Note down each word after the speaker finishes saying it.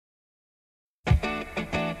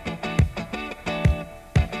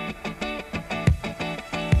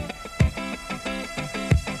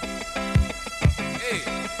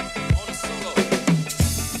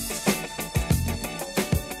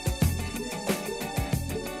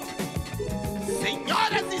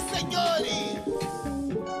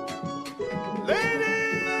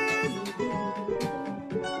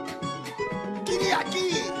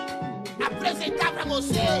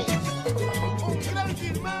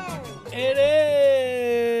It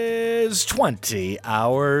is 20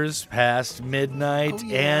 hours past midnight,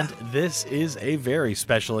 and this is a very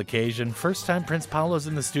special occasion. First time Prince Paolo's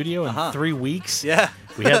in the studio in 3 weeks. Yeah.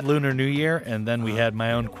 We had Lunar New Year, and then we had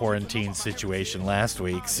my own quarantine situation last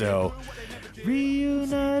week, so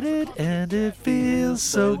reunited, and it feels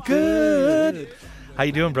so good. How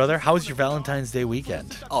you doing, brother? How was your Valentine's Day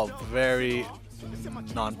weekend? Oh, very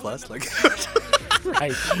nonplussed. Like,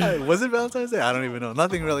 Right. was it Valentine's Day? I don't even know.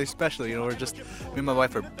 Nothing really special. You know, me and my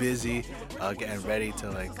wife are busy getting ready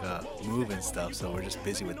to move and stuff. So we're just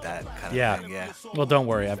busy with that kind of thing. Yeah. Well, don't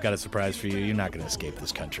worry. I've got a surprise for you. You're not going to escape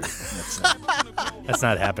this country. That's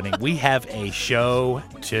not happening. We have a show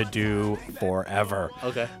to do forever.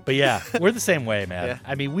 Okay. But yeah, we're the same way, man. Yeah.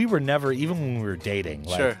 I mean, we were never, even when we were dating,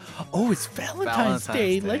 like, Sure. oh, it's Valentine's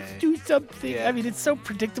Day. Let's do something. Yeah. I mean, it's so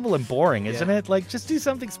predictable and boring, isn't it? Like, just do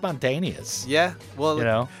something spontaneous. Yeah. Well, You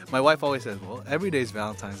know? my wife always says, well, every day's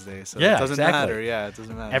Valentine's Day. So Yeah, it doesn't exactly. matter. Yeah, it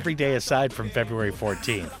doesn't matter. Every day aside from February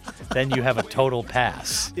 14th. Then you have a total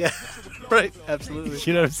pass. Yeah. Right. Absolutely.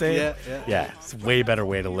 You know what I'm saying? Yeah. Yeah, it's a way better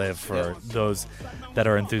way to live for those that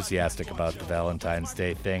are enthusiastic about the Valentine's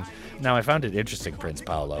Day thing. Now, I found it interesting, Prince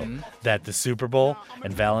Paolo, that the Super Bowl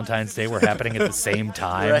and Valentine's Day were happening at the same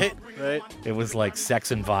time. Right. It was like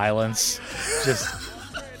sex and violence just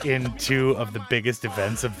in two of the biggest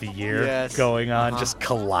events of the year going on, just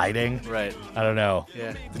colliding. Right. I don't know.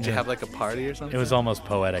 Yeah. Did you have like a party or something? It was almost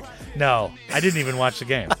poetic. No, I didn't even watch the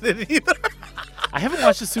game. I didn't either. I haven't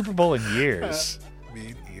watched the Super Bowl in years.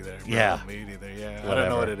 Me neither. Yeah. No, me neither. Yeah. Whatever. I don't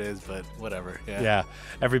know what it is, but whatever. Yeah.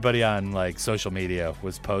 Everybody on like social media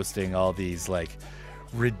was posting all these like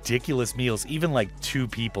ridiculous meals, even like two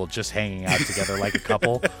people just hanging out together like a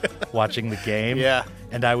couple watching the game. Yeah.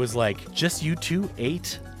 And I was like, just you two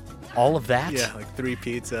ate all of that? Yeah, like 3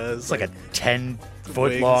 pizzas. It's like a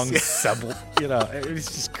 10-foot-long wings. sub, you know, it was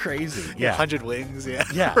just crazy. Yeah. 100 wings, yeah.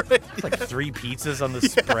 Yeah, Right. it's like 3 pizzas on the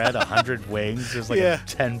spread, 100 wings. There's like a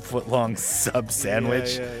 10-foot-long sub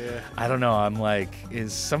sandwich. Yeah. I don't know. I'm like,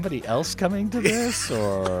 is somebody else coming to this,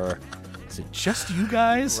 or is it just you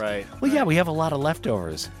guys? Right. Well, yeah, we have a lot of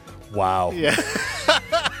leftovers. Wow. Yeah.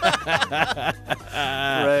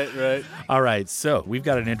 Right. All right, so we've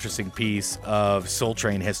got an interesting piece of Soul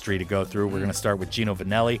Train history to go through. We're going to start with Gino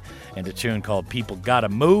Vanelli and a tune called People Gotta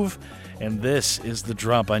Move. And this is the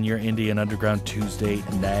drop on your Indian Underground Tuesday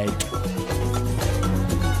night.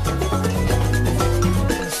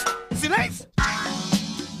 Silence!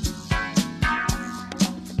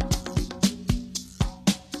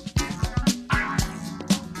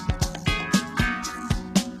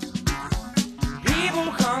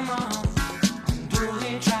 People come on, do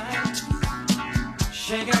they try?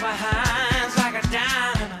 Shake your behinds like a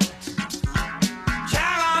dynamite.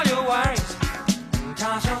 Tell all your worries and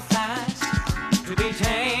toss your thighs. To be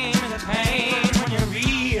tame is a pain when you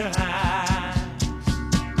realize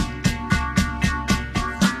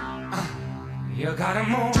you gotta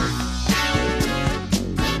move.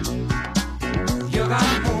 You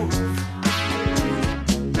gotta move.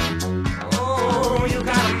 Oh, you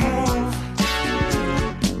gotta move.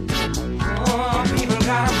 Oh, people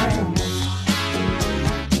gotta move.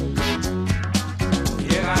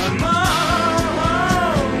 You gotta move.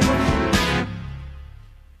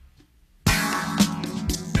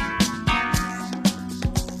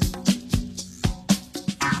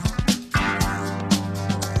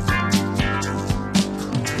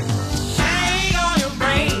 Shake all your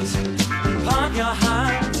brains, pump your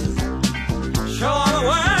heart. Show the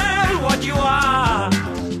world what you are.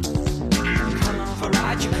 You come on for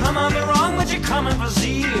right, you come on for wrong, but you're coming for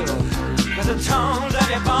zeal. Cause the tones of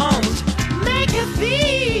your bones make you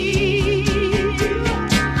feel.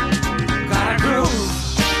 Gotta groove.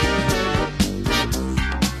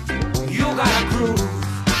 You gotta groove.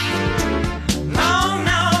 No,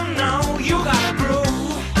 you gotta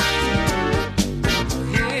groove.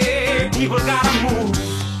 Yeah, people gotta move.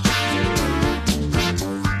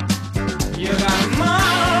 You gotta move.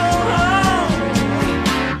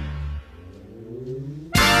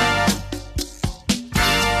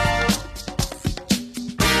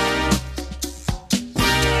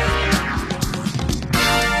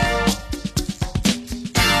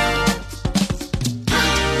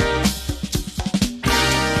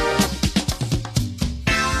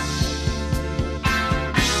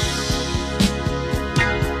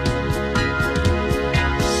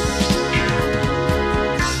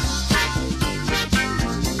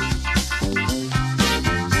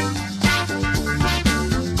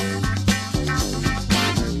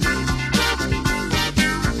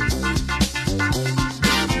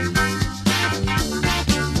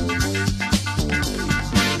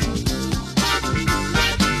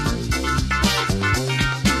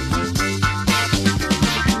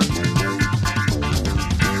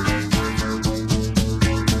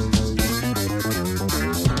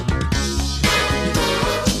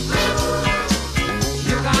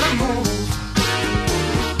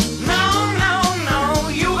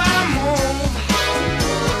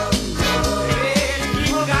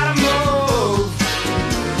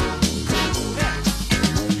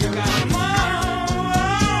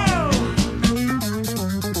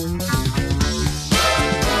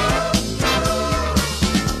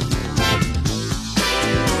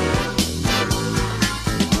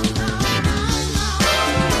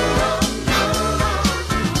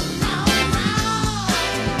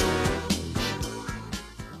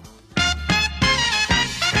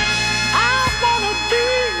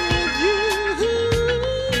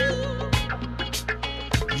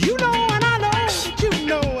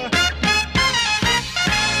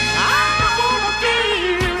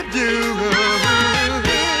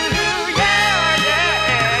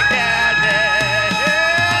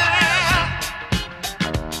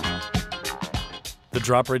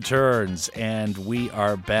 Drop returns, and we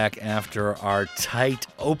are back after our tight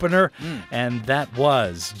opener, and that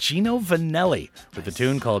was Gino Vanelli with a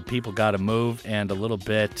tune called People Gotta Move and a little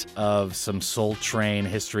bit of some Soul Train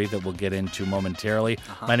history that we'll get into momentarily.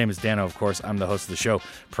 My name is Danno, of course. I'm the host of the show.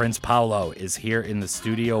 Prince Paolo is here in the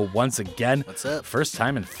studio once again. What's up? First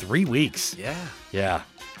time in 3 weeks. Yeah.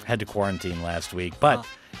 Had to quarantine last week, but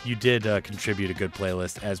you did contribute a good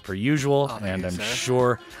playlist as per usual, and I'm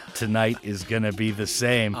sure tonight is going to be the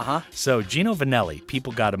same. So Gino Vanelli,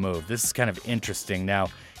 People Gotta Move. This is kind of interesting. Now,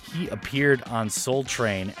 he appeared on Soul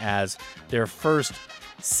Train as their first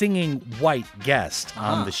singing white guest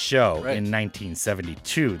on the show in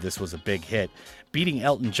 1972. This was a big hit, beating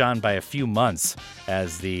Elton John by a few months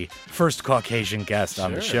as the first Caucasian guest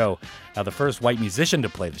on the show. Now, the first white musician to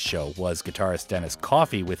play the show was guitarist Dennis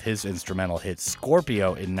Coffey with his instrumental hit Scorpio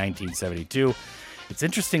in 1972. It's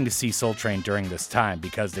interesting to see Soul Train during this time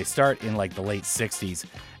because they start in like the late 60s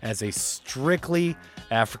as a strictly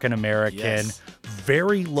African-American,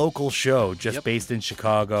 very local show just based in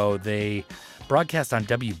Chicago. They broadcast on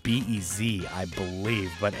WBEZ, I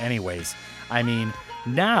believe. But anyways, I mean,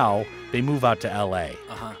 now they move out to LA,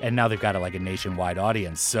 and now they've got a nationwide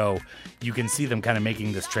audience. So you can see them kind of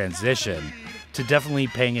making this transition to definitely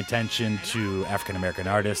paying attention to African-American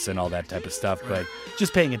artists and all that type of stuff, but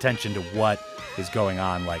just paying attention to what is going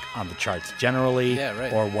on, like on the charts generally,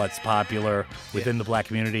 or what's popular within the black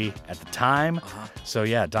community at the time. So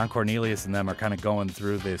yeah, Don Cornelius and them are kind of going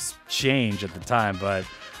through this change at the time, but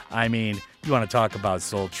I mean, you want to talk about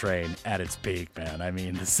Soul Train at its peak, man. I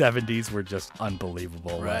mean, the 70s were just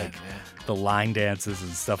unbelievable. The line dances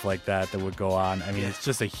and stuff like that would go on. I mean, it's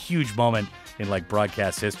just a huge moment in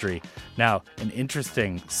broadcast history. Now, an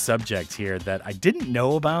interesting subject here that I didn't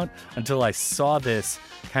know about until I saw this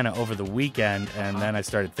kind of over the weekend, and then I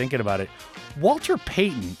started thinking about it. Walter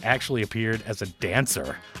Payton actually appeared as a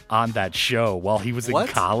dancer on that show while he was in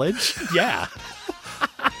college. Yeah.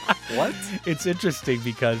 What? It's interesting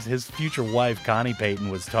because his future wife, Connie Payton,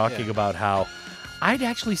 was talking about how I'd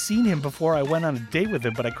actually seen him before I went on a date with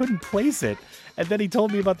him, but I couldn't place it. And then he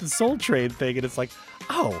told me about the Soul Train thing, and it's like,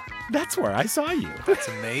 oh, that's where I saw you. That's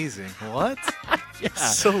amazing. What?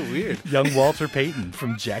 So weird. Young Walter Payton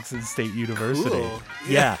from Jackson State University. Cool.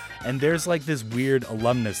 Yeah. And there's this weird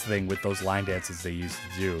alumnus thing with those line dances they used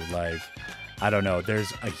to do. I don't know.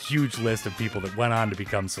 There's a huge list of people that went on to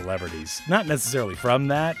become celebrities. Not necessarily from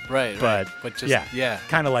that, but just,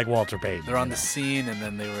 kind of like Walter Payton. They're on the scene, and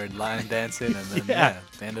then they were line dancing, and then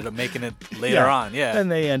they ended up making it later on.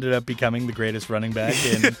 And they ended up becoming the greatest running back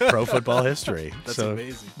in pro football history. That's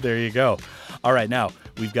amazing. There you go. All right, now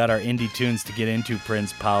we've got our indie tunes to get into,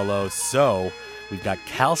 Prince Paolo. So we've got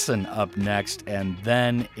Calson up next, and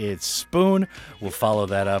then it's Spoon. We'll follow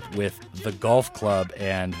that up with The Golf Club,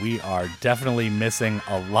 and we are definitely missing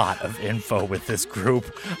a lot of info with this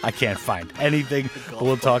group. I can't find anything, but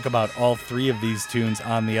we'll talk about all three of these tunes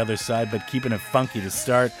on the other side, but keeping it funky to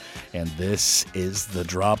start. And this is The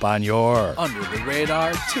Drop on Your Under the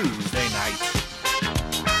Radar Tuesday night.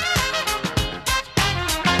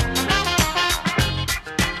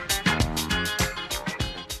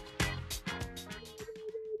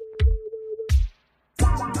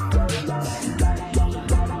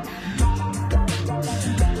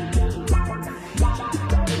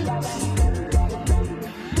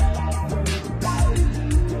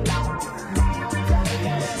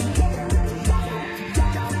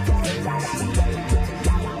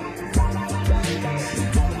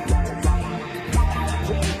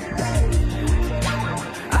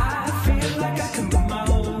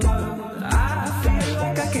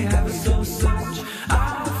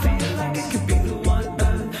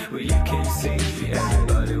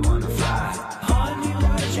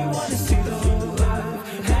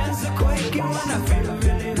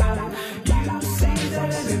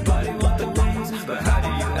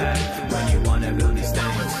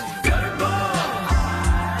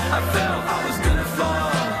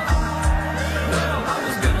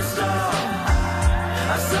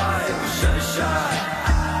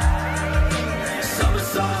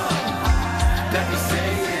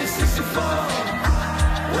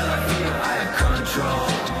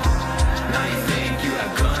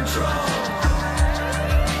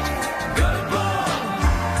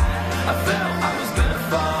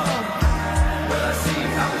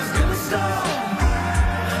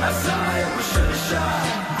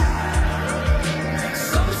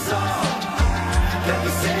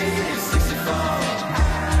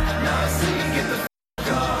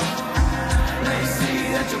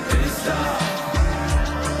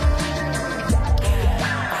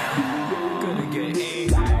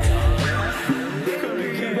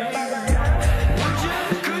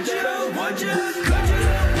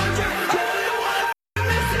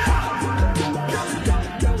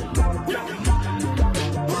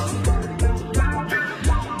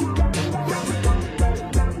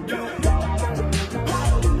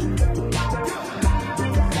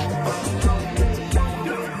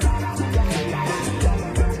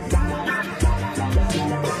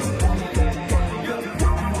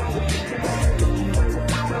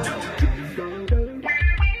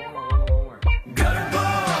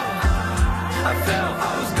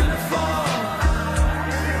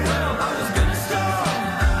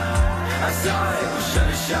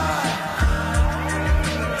 shy.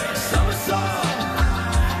 Somersault,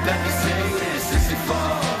 let me say it's 64.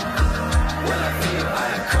 Well, I feel I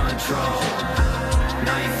have control.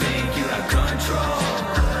 Now you think you have control.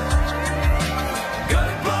 Got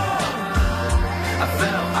a ball. I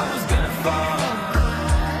felt I was gonna fall.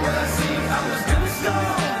 Well, I see I was gonna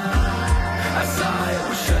stall. I saw it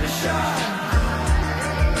was shut a shot.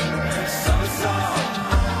 Somersault,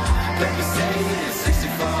 let me say it's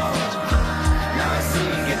 64. Now I see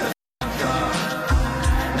you get the f*** off.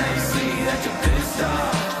 Now you see that you're pissed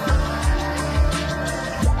off.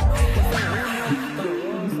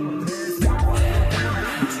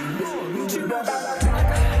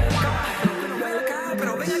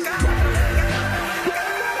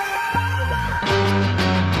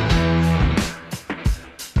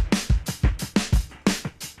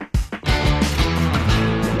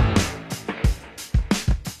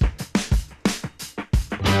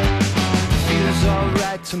 Feels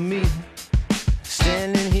alright to me,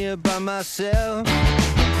 standing here by myself.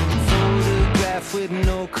 Photograph with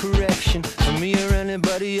no correction for me or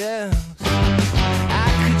anybody else. I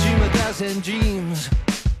could dream 1,000 dreams,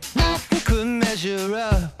 nothing could measure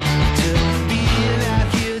up to being out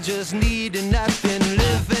here just needing nothing,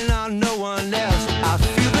 living on no one else. I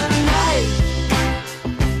feel the night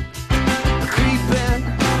creeping,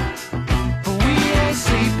 but we ain't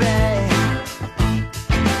sleeping.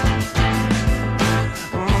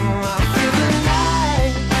 I feel the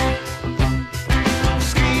night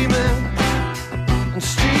screaming and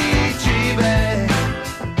street dreaming.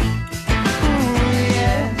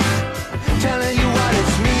 Yes, telling you what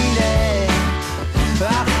it's meaning. I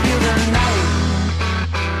feel the night.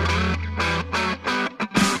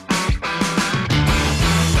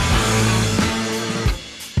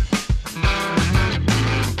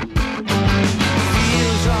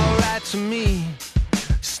 Feels alright to me,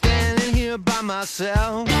 standing here by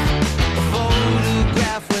myself. A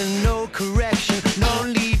photograph with no correction, no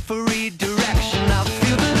need for redirection. I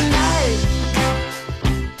feel the night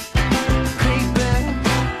creeping,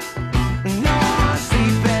 no one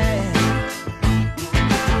sleeping.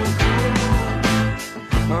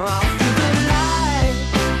 I feel the light.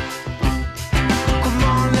 Come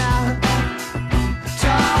on now,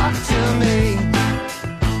 talk to me.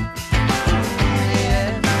 Yeah,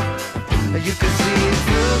 you can see it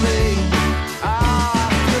through me. I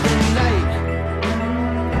feel the night.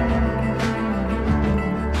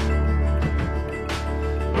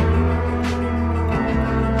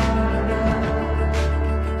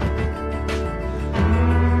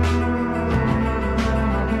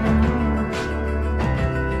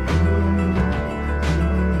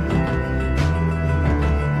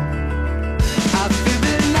 I feel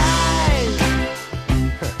the night.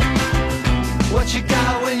 What you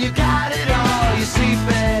got when you got it all? You're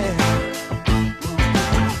sleeping.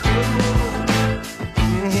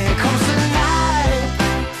 Here comes the night.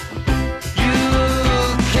 You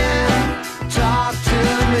can talk to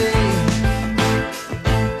me.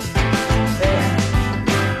 Yeah.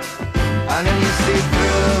 I know you see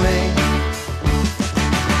through me.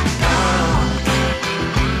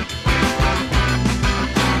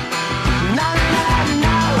 Na na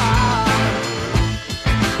na.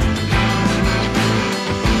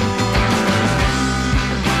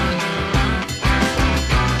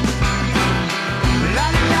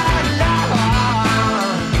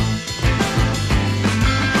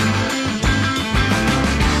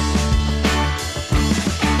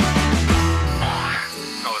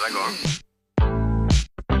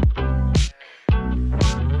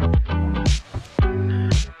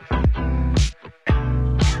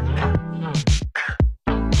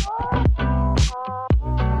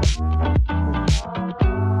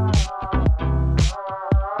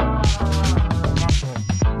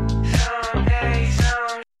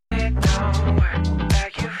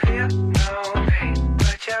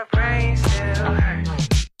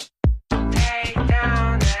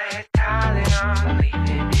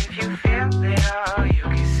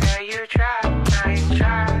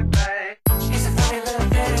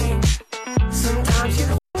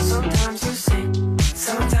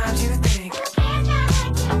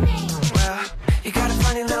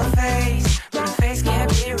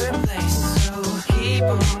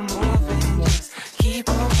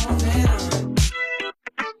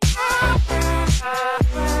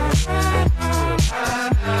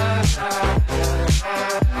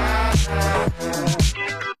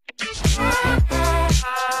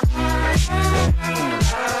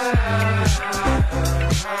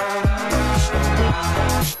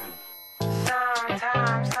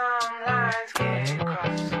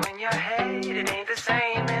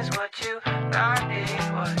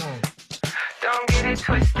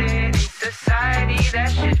 twisted in society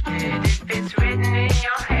that shifted. If it's written in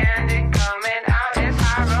your hand and coming out as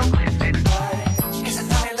hieroglyphics. But it's a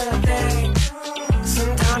funny little thing.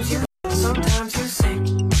 Sometimes you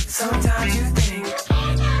sing, sometimes you think.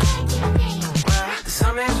 Well, the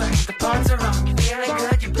sum is right, the parts are wrong. You're feeling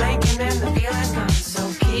good, you're blinking and the feeling's gone.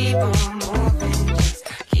 So keep on moving, just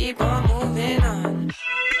keep on moving on.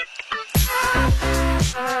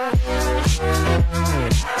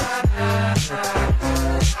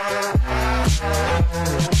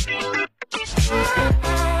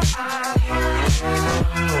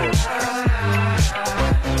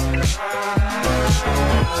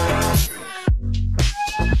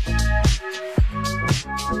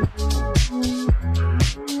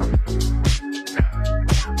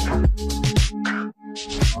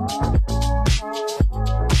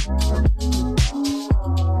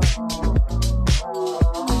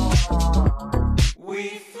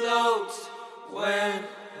 We float when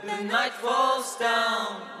the night falls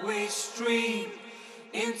down. We stream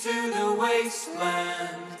into the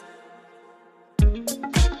wasteland.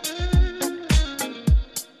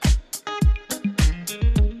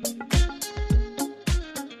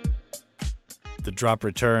 The drop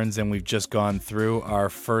returns, and we've just gone through our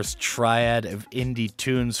first triad of indie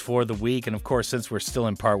tunes for the week. And of course, since we're still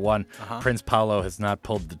in part one, Prince Paolo has not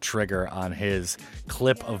pulled the trigger on his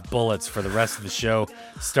clip of bullets for the rest of the show,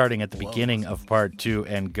 starting at the beginning of part two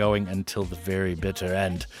and going until the very bitter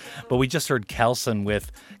end. But we just heard Calson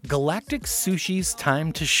with Galactic Sushis'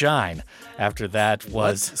 Time to Shine. After that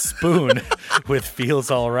was Spoon with Feels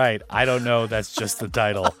Alright. I don't know, that's just the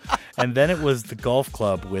title. And then it was the Golf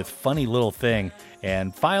Club with Funny Little Thing.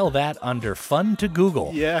 And file that under Fun to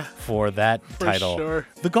Google for that title. Sure.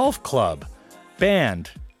 The Golf Club.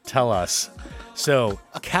 Band, tell us. So,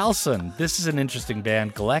 Calson, this is an interesting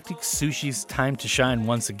band. Galactic Sushis' Time to Shine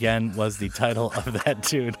once again was the title of that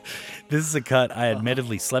tune. This is a cut I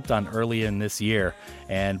admittedly slept on early in this year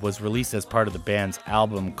and was released as part of the band's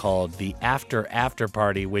album called The After After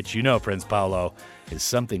Party, which you know, Prince Paolo, is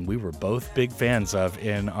something we were both big fans of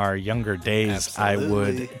in our younger days. Absolutely. I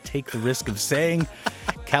would take the risk of saying.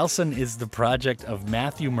 Calson is the project of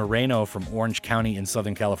Matthew Moreno from Orange County in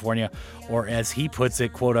Southern California, or as he puts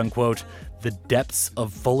it, quote unquote, the depths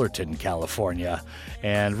of Fullerton, California.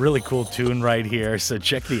 And really cool tune right here. So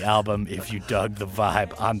check the album if you dug the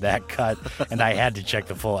vibe on that cut. And I had to check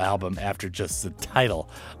the full album after just the title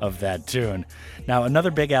of that tune. Now, another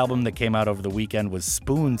big album that came out over the weekend was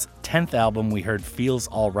Spoon's 10th album. We heard Feels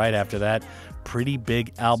Alright after that. Pretty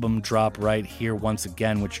big album drop right here once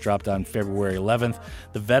again, which dropped on February 11th.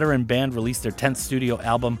 The veteran band released their 10th studio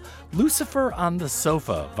album, Lucifer on the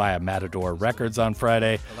Sofa, via Matador Records on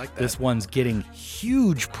Friday. I like that. This one's getting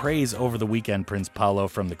huge praise over the weekend, Prince Paolo,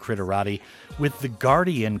 from the Critterati, with The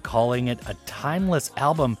Guardian calling it a timeless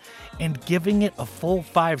album and giving it a full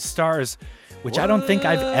 5 stars, which I don't think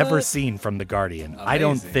I've ever seen from The Guardian. Amazing. I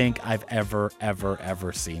don't think I've ever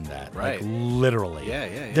seen that. Right. Like, literally.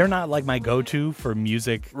 Yeah. They're not like my go-to for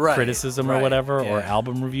music criticism or whatever, or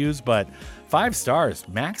album reviews, but 5 stars,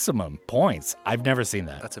 maximum points. I've never seen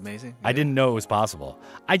that. That's amazing. I didn't know it was possible.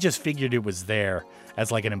 I just figured it was there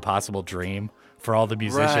as like an impossible dream for all the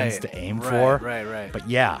musicians to aim for. Right. But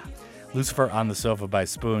yeah, Lucifer on the Sofa by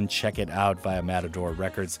Spoon. Check it out via Matador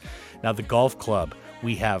Records. Now, the Golf Club.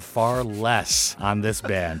 We have far less on this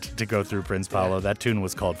band to go through, Prince Paolo. That tune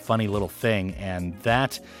was called Funny Little Thing, and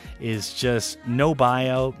that is just no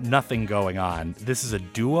bio, nothing going on. This is a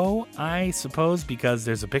duo, I suppose, because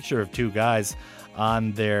there's a picture of 2 guys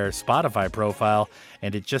on their Spotify profile,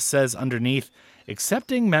 and it just says underneath,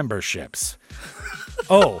 accepting memberships.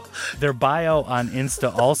 Oh, their bio on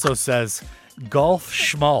Insta also says, Golf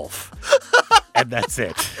Schmalf, and that's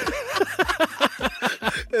it.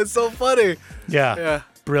 It's so funny. Yeah.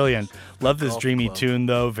 Brilliant. Love this Golf dreamy Club. tune,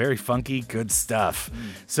 though. Very funky, good stuff.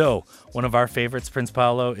 So, one of our favorites, Prince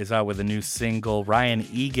Paolo, is out with a new single. Ryan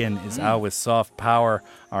Egan is out with Soft Power.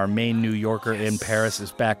 Our main New Yorker in Paris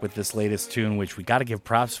is back with this latest tune, which we got to give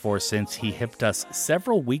props for since he hipped us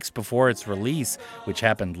several weeks before its release, which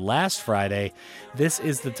happened last Friday. This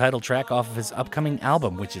is the title track off of his upcoming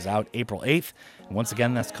album, which is out April 8th. And once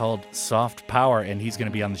again, that's called Soft Power, and he's going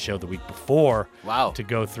to be on the show the week before to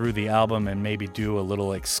go through the album and maybe do a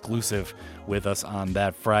little exclusive with us on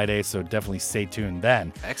that Friday, so definitely stay tuned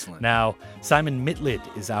then. Excellent. Now, Simen Mitlid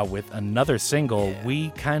is out with another single. We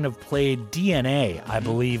kind of played DNA, I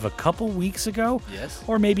believe, a couple weeks ago. Yes.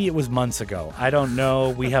 Or maybe it was months ago. I don't know.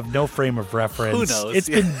 We have no frame of reference. Who knows? It's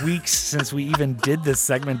been weeks since we even did this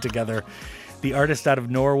segment together. The artist out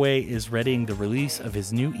of Norway is readying the release of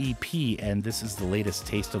his new EP, and this is the latest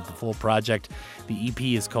taste of the full project. The EP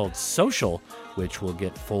is called Social, which will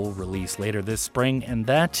get full release later this spring, and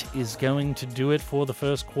that is going to do it for the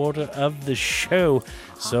first quarter of the show.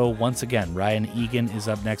 So once again, Ryan Egan is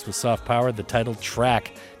up next with Soft Power, the title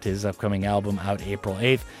track to his upcoming album out April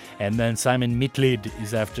 8th. And then Simen Mitlid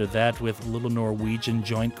is after that with a little Norwegian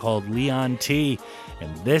joint called Leon T.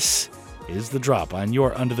 And this is the drop on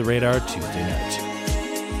your Under the Radar Tuesday night.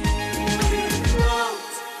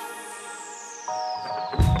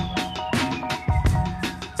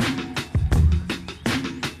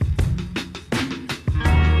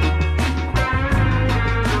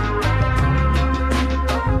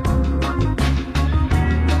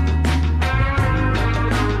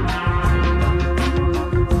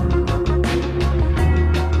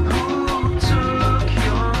 Took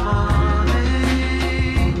your money,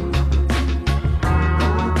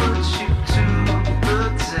 but you took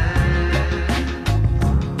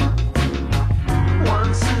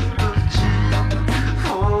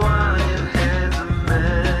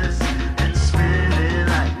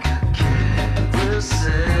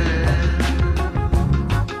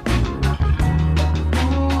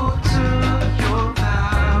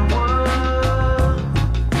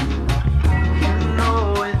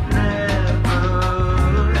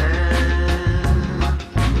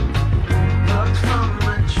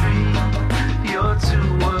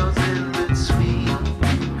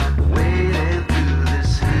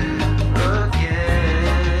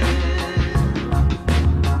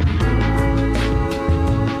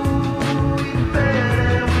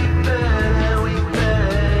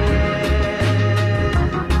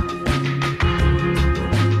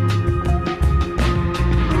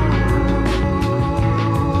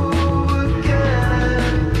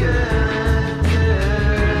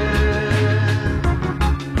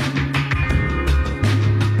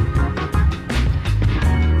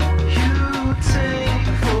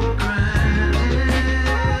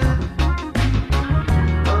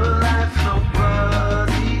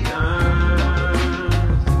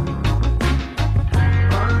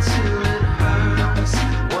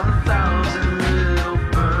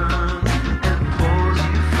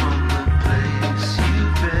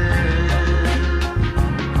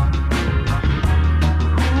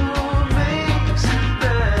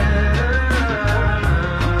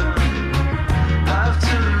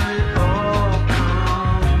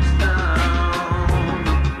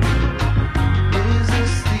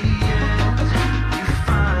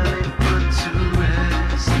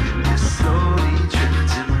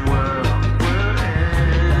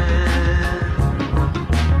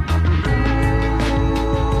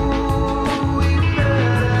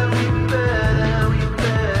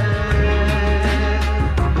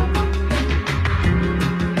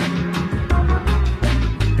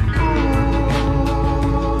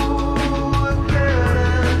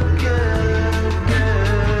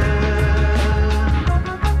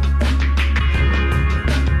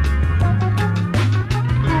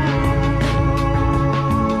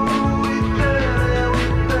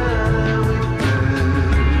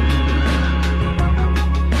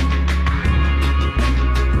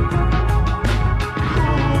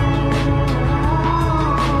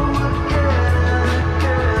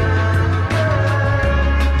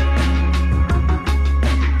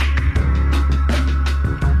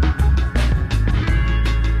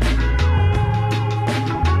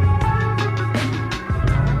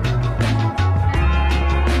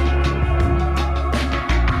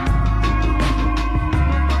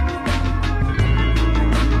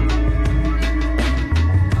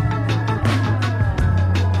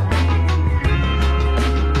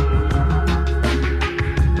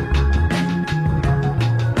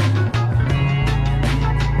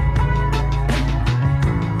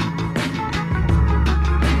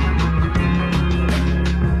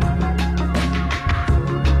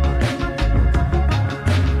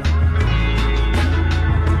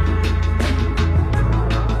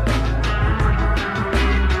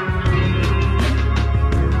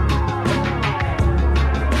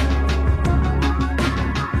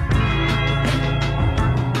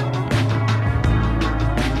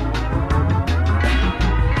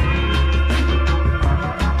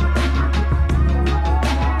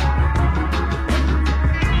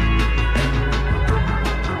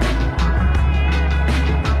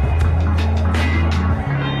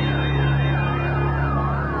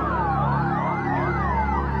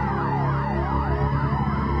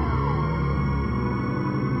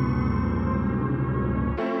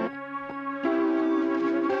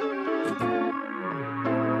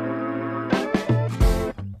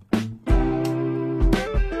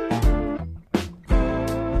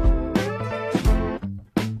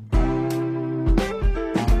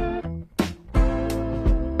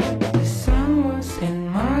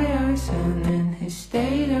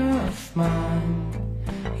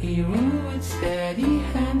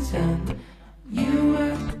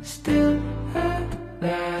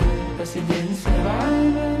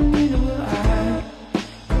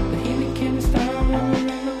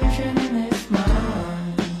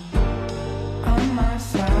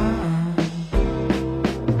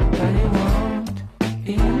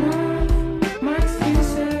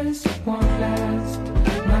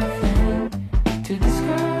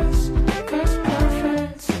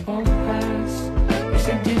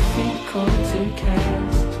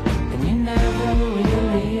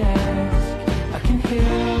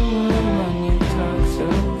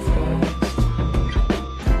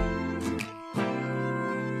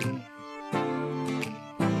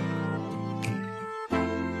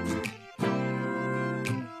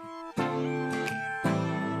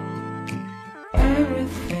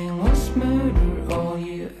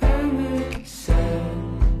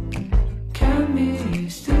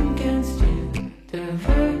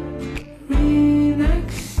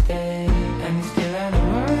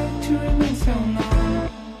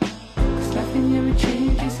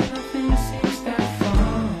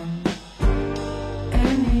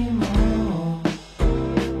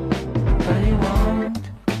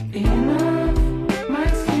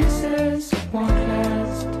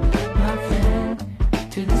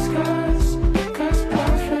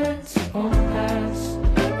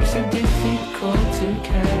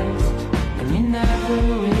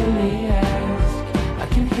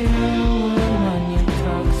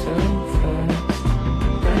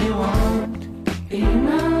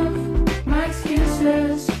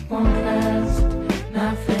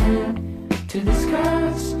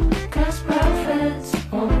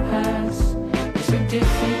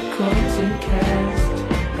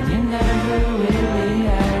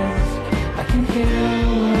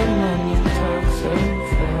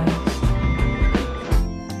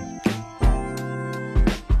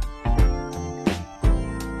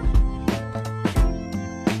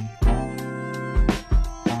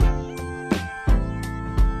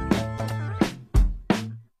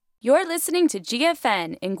You're listening to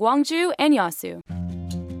GFN in Gwangju and Yeosu.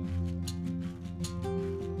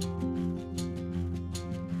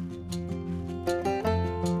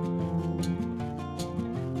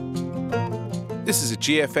 This is a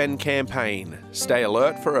GFN campaign. Stay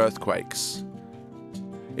alert for earthquakes.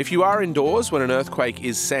 If you are indoors when an earthquake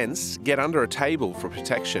is sensed, get under a table for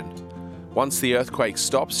protection. Once the earthquake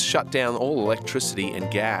stops, shut down all electricity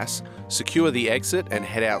and gas, secure the exit and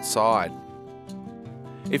head outside.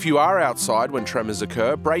 If you are outside when tremors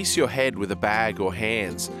occur, brace your head with a bag or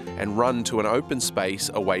hands and run to an open space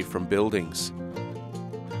away from buildings.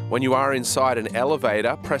 When you are inside an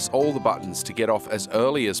elevator, press all the buttons to get off as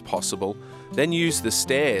early as possible, then use the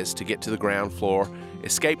stairs to get to the ground floor,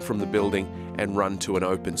 escape from the building and run to an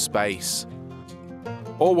open space.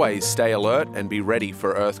 Always stay alert and be ready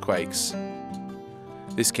for earthquakes.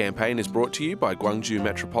 This campaign is brought to you by Gwangju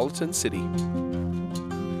Metropolitan City.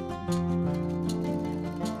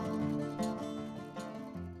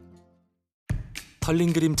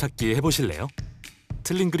 털린 그림 찾기 해보실래요?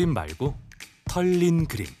 틀린 그림 말고 털린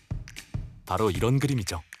그림. 바로 이런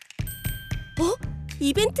그림이죠. 어?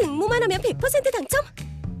 이벤트 응모만 하면 100% 당첨?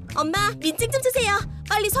 엄마, 민증 좀 주세요.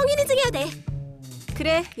 빨리 성인 인증해야 돼.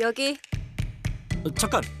 그래, 여기.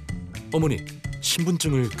 잠깐! 어머니,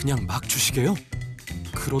 신분증을 그냥 막 주시게요?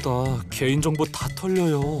 그러다 개인정보 다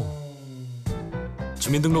털려요.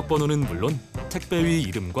 주민등록번호는 물론 택배위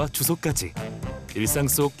이름과 주소까지. 일상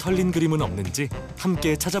속 털린 그림은 없는지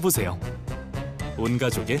함께 찾아보세요. 온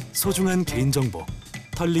가족의 소중한 개인정보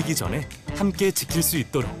털리기 전에 함께 지킬 수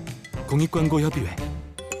있도록 공익광고협의회.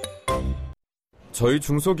 저희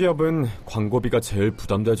중소기업은 광고비가 제일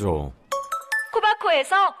부담되죠.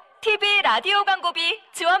 코바코에서 TV, 라디오 광고비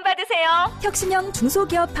지원받으세요. 혁신형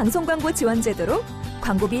중소기업 방송광고 지원 제도로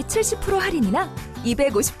광고비 70% 할인이나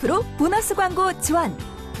 250% 보너스 광고 지원.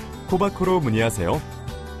 코바코로 문의하세요.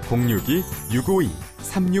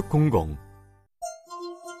 062-652-3600.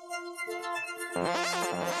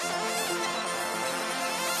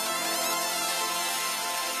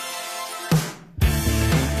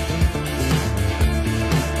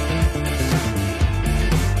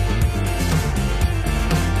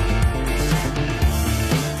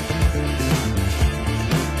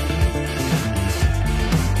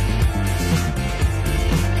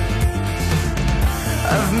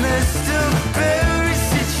 I've messed up every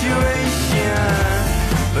situation,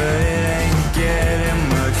 but it ain't getting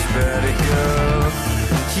much better, girl.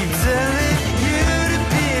 Keep telling you to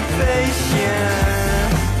be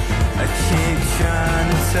patient. I keep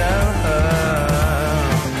trying to tell her.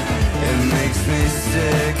 It makes me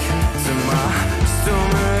sick to my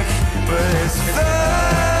stomach, but it's fine.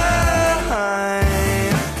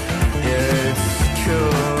 Yeah, it's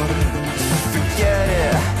cool. Just forget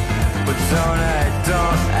it, but don't act,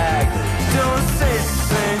 don't say it's the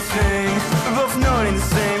same thing. We're both knowing the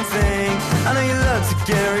same thing. I know you love to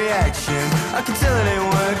get a reaction, I can tell it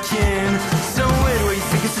ain't working. So weird where you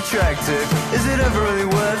think it's attractive, is it ever really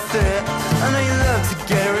worth it? I know you love to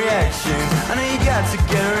get a reaction, I know you got to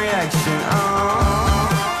get a reaction.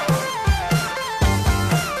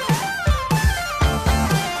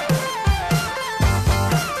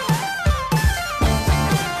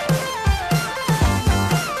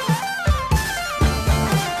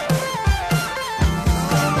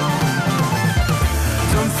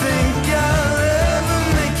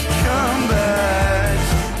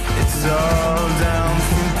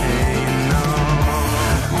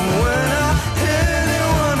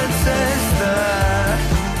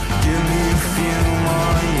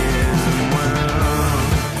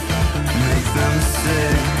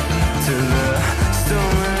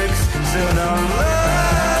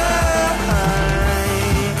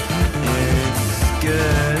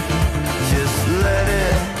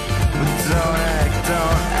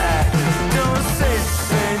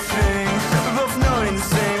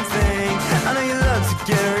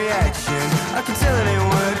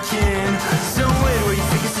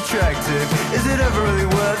 Is it ever really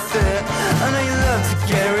worth it? I know you love to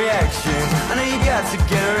get a reaction, I know you got to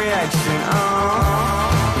get a reaction.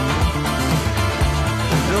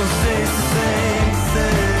 Don't say it's the same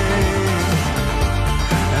thing.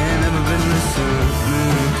 I ain't never been this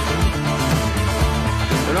blue.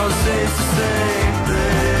 Don't say it's the same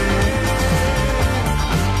thing.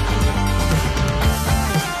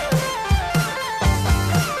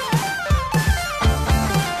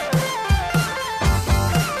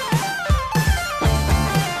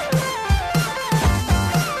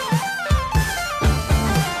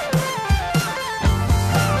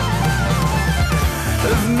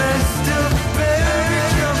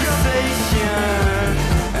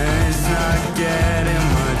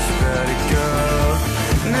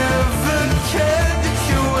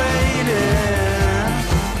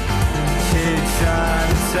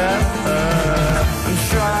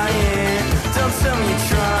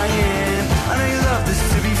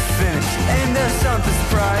 think there's something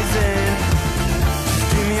surprising.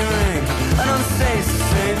 Just give me a ring. I don't say it's the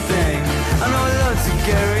same thing. I know I love to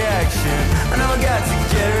get a reaction. I know I got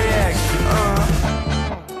to get a reaction.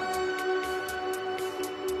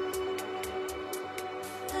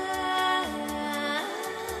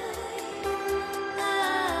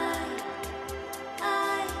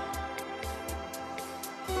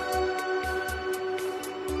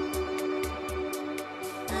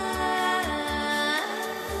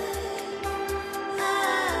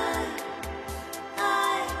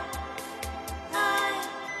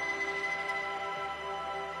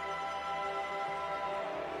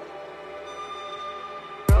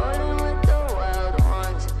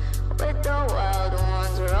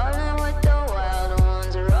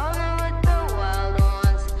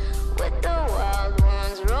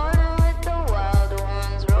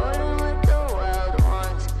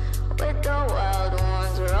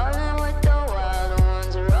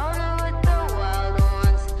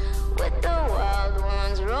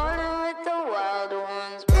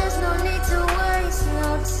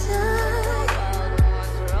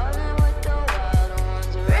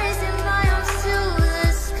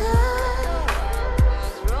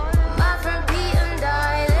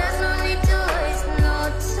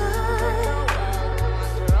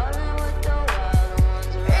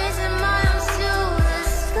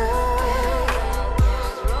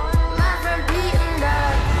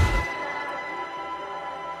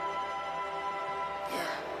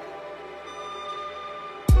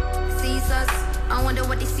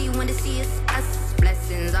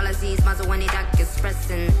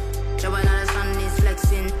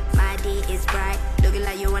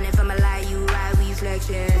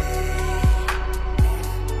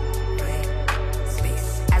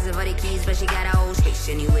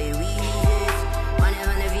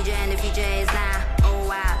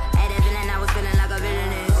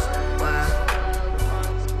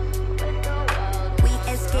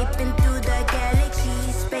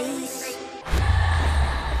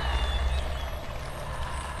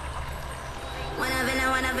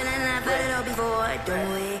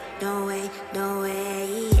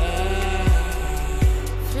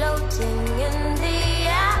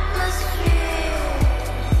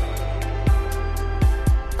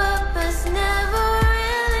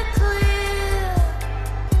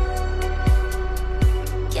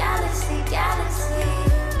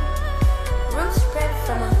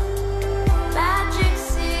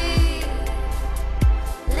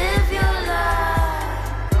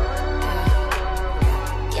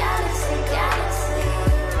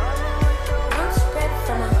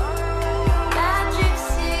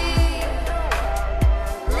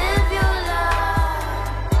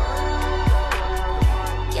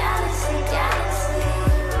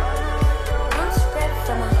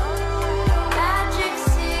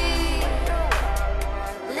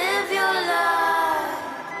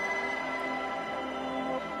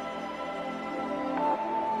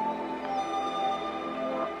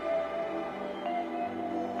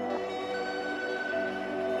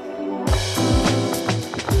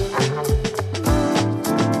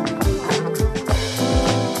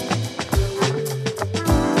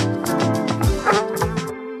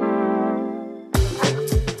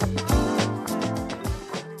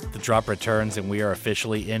 Drop returns, and we are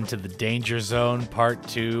officially into the Danger Zone. Part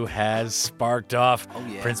 2 has sparked off. Oh,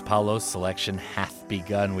 yeah. Prince Paolo's selection hath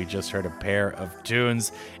begun. We just heard a pair of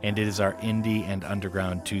tunes, and it is our indie and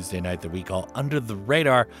underground Tuesday night that we call Under the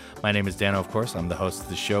Radar. My name is Danno, of course. I'm the host of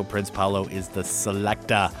the show. Prince Paolo is the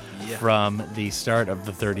selector from the start of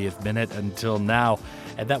the 30th minute until now.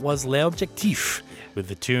 And that was L'Objectif with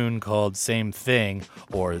the tune called Same Thing,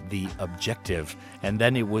 or The Objective. And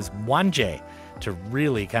then it was Mwanje, to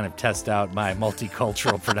really kind of test out my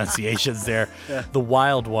multicultural pronunciations there. Yeah. The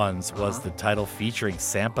Wild Ones was the title, featuring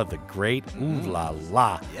Sampa The Great. Ooh la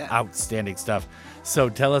la. Yeah. Outstanding stuff. So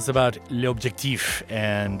tell us about L'Objectif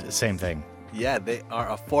and Same Thing. Yeah, they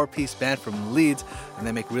are a 4-piece band from Leeds, and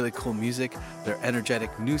they make really cool music. Their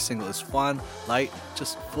energetic new single is fun, light,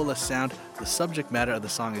 just full of sound. The subject matter of the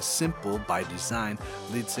song is simple by design.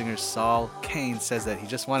 Lead singer Saul Kane says that he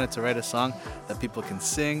just wanted to write a song that people can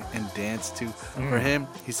sing and dance to. For him,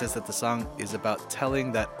 he says that the song is about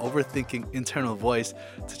telling that overthinking internal voice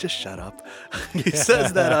to just shut up. He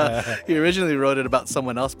says that he originally wrote it about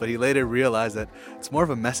someone else, but he later realized that it's more of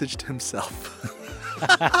a message to himself.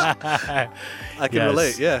 I can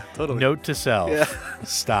relate. Yeah, totally. Note to self. Yeah.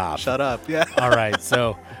 Stop. Shut up. Yeah. All right.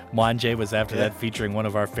 So Mwanje was after that, featuring one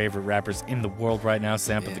of our favorite rappers in the world right now,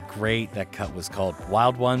 Sampa The Great. That cut was called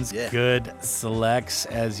Wild Ones. Good selects,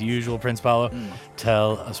 as usual, Prince Paolo.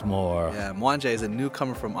 Tell us more. Yeah, Mwanje is a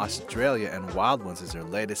newcomer from Australia, and Wild Ones is their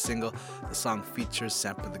latest single. The song features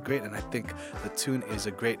Sampa The Great, and I think the tune is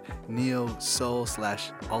a great neo-soul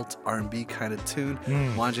 / alt R&B kind of tune.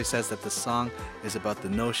 Mwanje says that the song is about the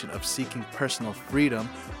notion of seeking personal freedom,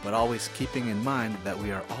 but always keeping in mind that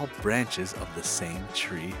we are all branches of the same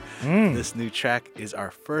tree. This new track is our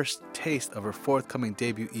first taste of her forthcoming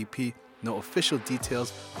debut EP. No official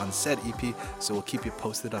details on said EP, so we'll keep you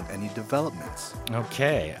posted on any developments.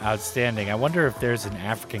 Okay, outstanding. I wonder if there's an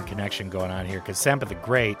African connection going on here, because Sampa The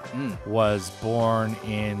Great was born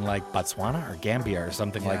in like Botswana or Gambia or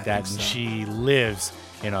something like that, and she lives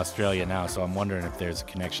in Australia now, so I'm wondering if there's a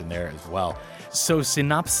connection there as well. So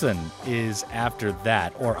Synapson is after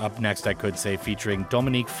that, or up next I could say, featuring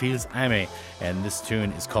Dominique Fils-Aimé, and this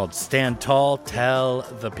tune is called Stand Tall, Tell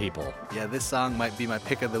the People. Yeah, this song might be my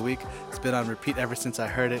pick of the week. It's been on repeat ever since I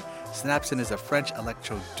heard it. Synapson is a French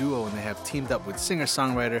electro duo, and they have teamed up with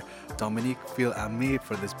singer-songwriter Dominique Fils-Aimé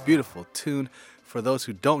for this beautiful tune. For those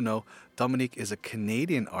who don't know, Dominique is a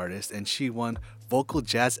Canadian artist, and she won Vocal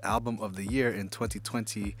Jazz Album of the Year in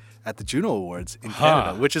 2020 at the Juno Awards in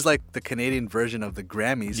Canada, which is like the Canadian version of the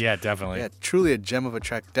Grammys. Yeah, definitely. Yeah, truly a gem of a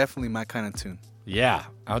track. Definitely my kind of tune. Yeah,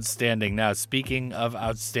 outstanding. Now, speaking of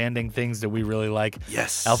outstanding things that we really like,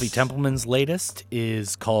 Alfie Templeman's latest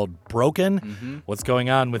is called Broken. What's going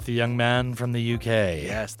on with the young man from the UK?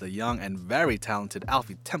 Yes, the young and very talented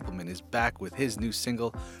Alfie Templeman is back with his new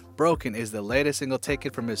single. Broken is the latest single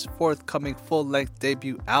taken from his forthcoming full-length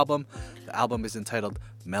debut album. The album is entitled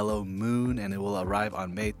Mellow Moon, and it will arrive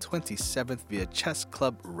on May 27th via Chess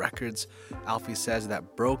Club Records. Alfie says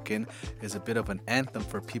that Broken is a bit of an anthem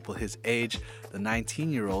for people his age. The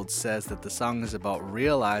 19-year-old says that the song is about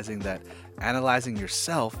realizing that analyzing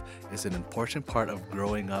yourself is an important part of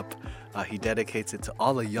growing up. He dedicates it to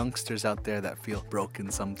all the youngsters out there that feel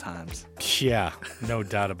broken sometimes. Yeah, no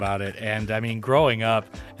doubt about it. And I mean, growing up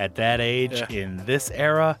at that age in this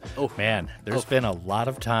era, man, there's been a lot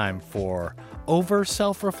of time for over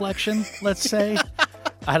self-reflection, let's say.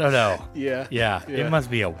 I don't know. Yeah. It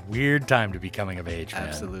must be a weird time to be coming of age, man.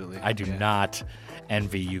 Absolutely. I do not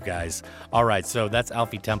envy you guys. All right, so that's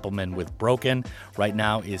Alfie Templeman with Broken. Right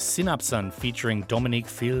now is Synapson featuring Dominique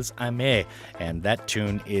Fils-Aimé, and that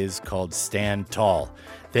tune is called Stand Tall.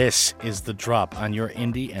 This is The Drop on your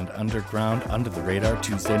indie and underground Under the Radar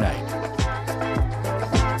Tuesday night.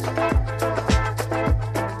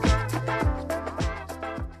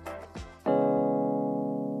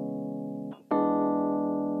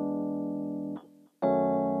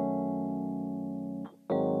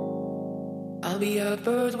 Be a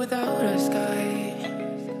bird without a sky.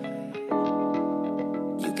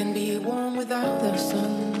 You can be warm without the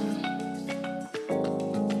sun.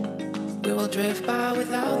 We will drift by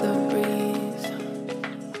without the breeze.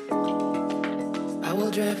 I will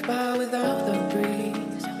drift by without the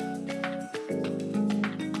breeze.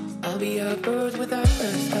 I'll be a bird without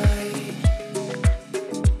a sky.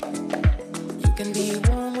 You can be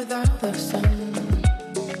warm without the sun.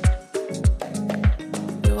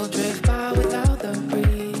 We will drift by without the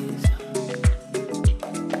breeze.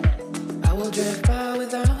 I will drift by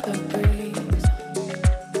without the breeze.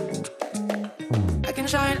 I can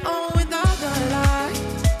shine on without the light.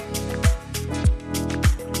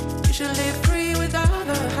 You should live free without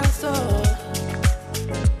the hassle.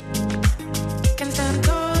 You can stand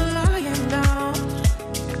tall lying down.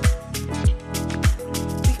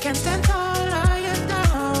 We can stand tall lying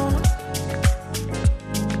down.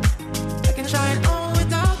 I can shine on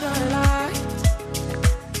without the light.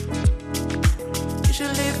 You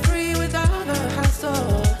should live free without the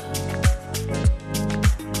hassle.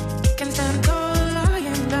 You can stand tall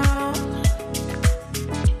lying down.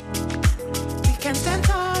 We can stand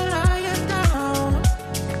tall lying down.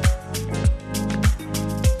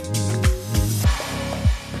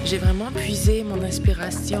 J'ai vraiment puisé mon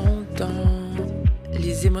inspiration dans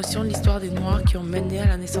les émotions de l'histoire des Noirs qui ont mené à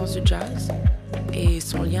la naissance du jazz et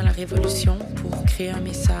son lien à la révolution pour créer un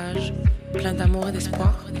message plein d'amour et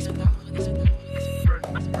d'espoir.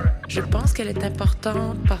 Je pense qu'elle est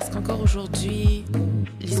importante parce qu'encore aujourd'hui,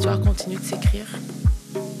 l'histoire continue de s'écrire.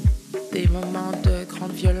 Des moments de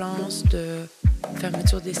grande violence, de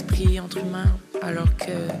fermeture d'esprit entre humains, alors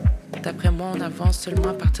que, d'après moi, on avance seulement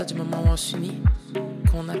à partir du moment où on s'unit,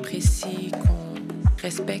 qu'on apprécie, qu'on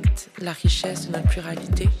respecte la richesse de notre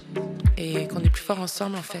pluralité et qu'on est plus fort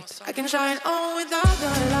ensemble, en fait. I can shine on without the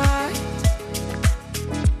light.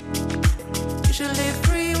 You should live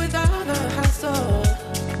free without the hassle.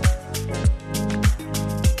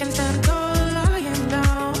 You can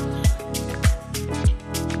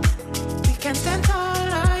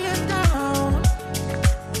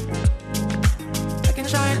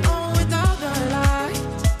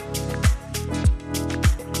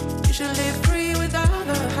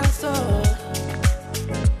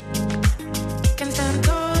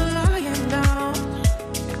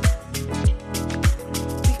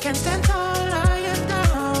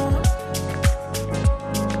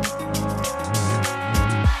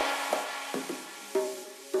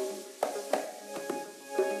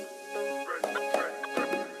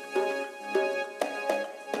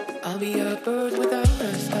bird without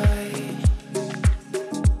a sky.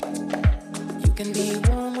 You can be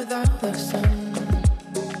warm without the sun.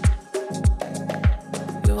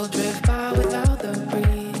 We will drift by without the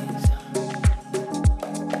breeze.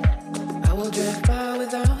 I will drift by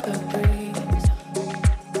without the breeze.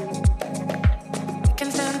 We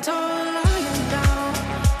can stand tall lying down.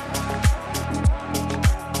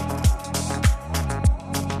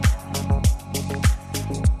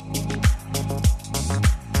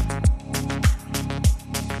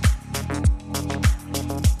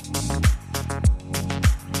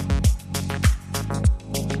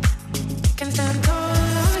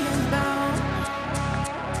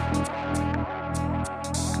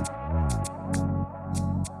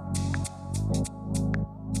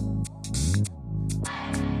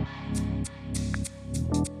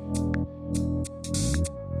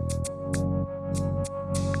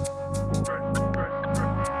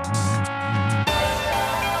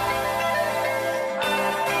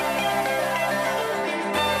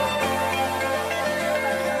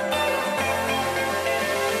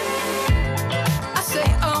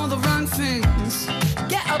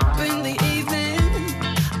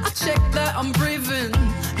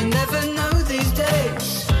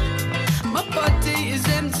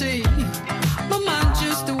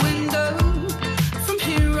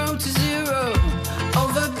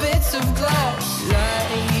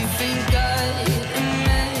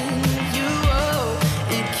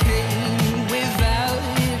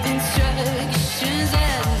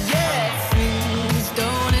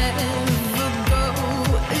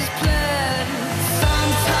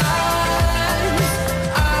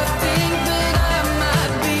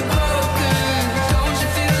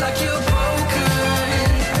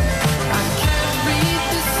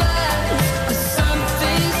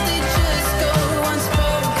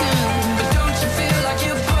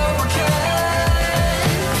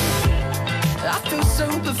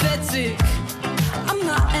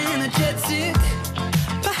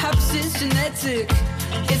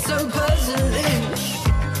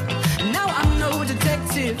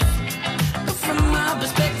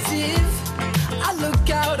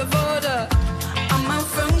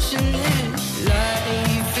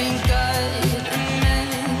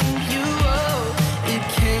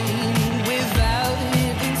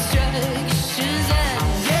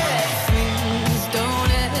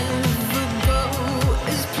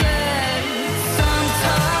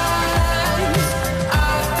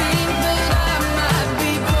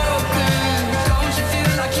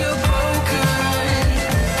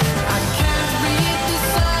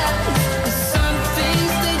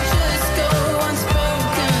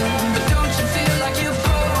 But don't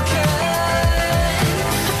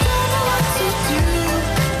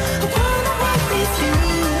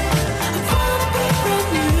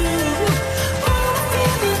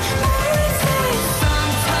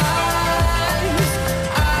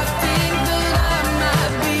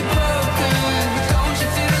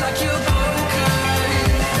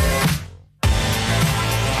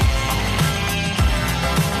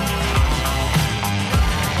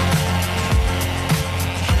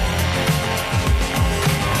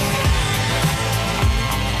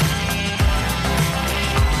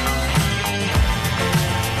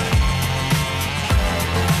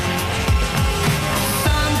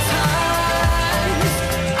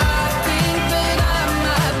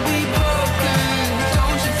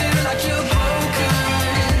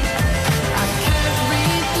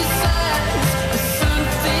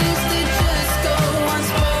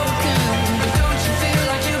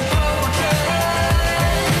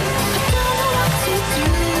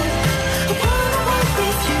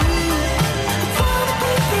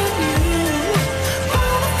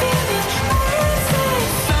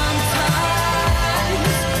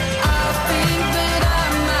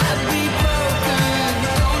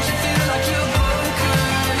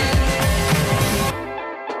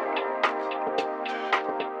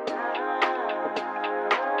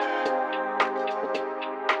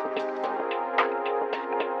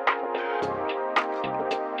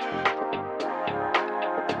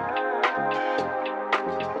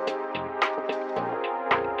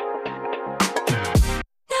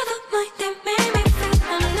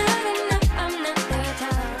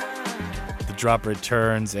drop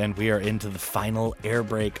returns, and we are into the final air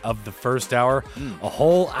break of the first hour. A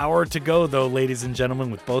whole hour to go, though, ladies and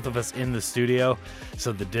gentlemen, with both of us in the studio.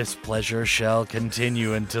 So the displeasure shall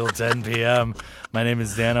continue until 10 p.m. My name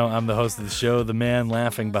is Danno. I'm the host of the show. The man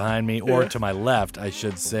laughing behind me, or to my left, I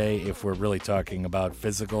should say, if we're really talking about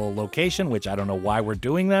physical location, which I don't know why we're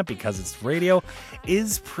doing that because it's radio,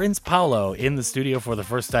 is Prince Paolo in the studio for the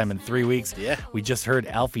first time in 3 weeks. Yeah. We just heard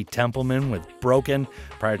Alfie Templeman with Broken.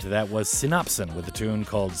 Prior to that was Synapson with a tune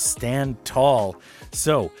called Stand Tall.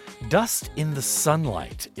 So, Dust in the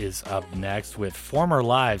Sunlight is up next with Former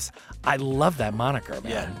Lives. I love that moniker, man.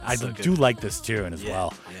 Yeah, I so do good. like this tune as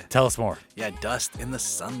well. Yeah. Tell us more. Yeah, Dust in the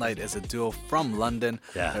Sunlight is a duo from London.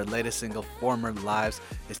 Yeah. Their latest single, Former Lives,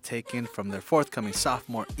 is taken from their forthcoming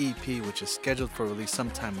sophomore EP, which is scheduled for release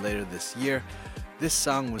sometime later this year. This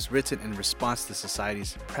song was written in response to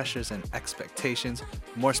society's pressures and expectations.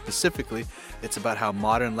 More specifically, it's about how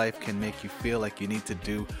modern life can make you feel like you need to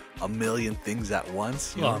do a million things at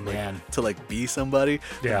once. You know, man. To be somebody.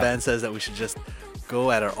 Yeah. The band says that we should just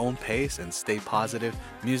go at our own pace and stay positive.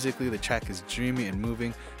 Musically, the track is dreamy and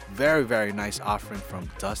moving. Very, very nice offering from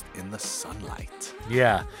Dust in the Sunlight.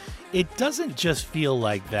 Yeah. It doesn't just feel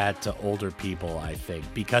like that to older people, I think,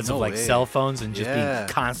 because No of way. cell phones and just Yeah. being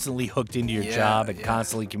constantly hooked into your Yeah, job and yeah.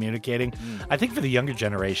 constantly communicating. I think for the younger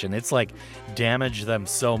generation, it's damaged them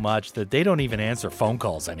so much that they don't even answer phone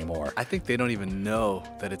calls anymore. I think they don't even know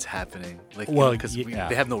that it's happening. Because yeah.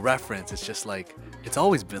 they have no reference. It's just it's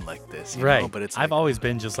always been like this, you Right. know? But it's I've always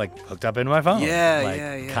been just hooked up into my phone.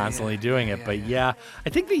 Yeah, constantly doing it. But yeah, I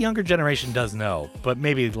think the younger generation does know, but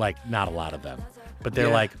maybe not a lot of them. But they're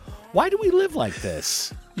Yeah. why do we live like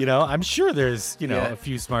this? I'm sure there's, Yeah. a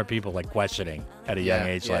few smart people questioning at a young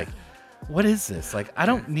Yeah, age, yeah. what is this? I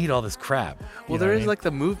don't need all this crap. You Well, know there what is I mean?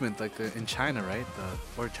 the movement, in China, right?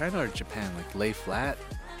 Or China or Japan, lay flat.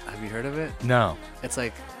 Have you heard of it? No. It's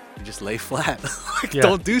you just lay flat. Yeah.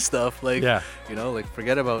 Don't do stuff. Yeah.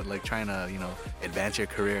 Forget about trying to, advance your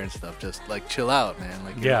career and stuff. Just chill out, man.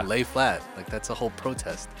 Yeah. Lay flat. That's a whole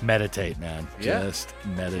protest. Meditate, man. Yeah. Just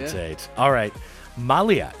meditate. All right.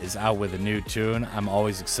 MALIA is out with a new tune. I'm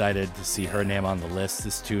always excited to see her name on the list.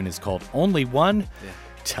 This tune is called Only One. Yeah.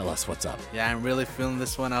 Tell us what's up. Yeah, I'm really feeling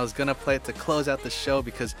this one. I was going to play it to close out the show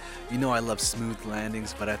because I love smooth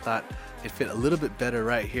landings, but I thought it fit a little bit better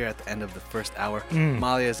right here at the end of the first hour.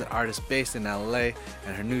 MALIA is an artist based in LA,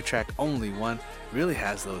 and her new track, Only One, really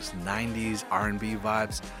has those 90s R&B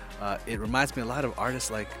vibes. It reminds me a lot of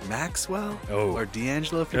artists like Maxwell or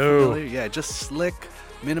D'Angelo, if you're familiar. Yeah, just slick,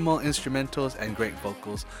 minimal instrumentals, and great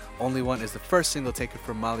vocals. Only One is the first single taken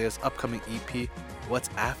from MALIA's upcoming EP,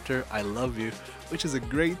 What's After I Love You, which is a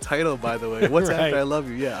great title, by the way. What's Right. After I Love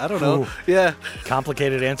You? Yeah, I don't know. Ooh. Yeah.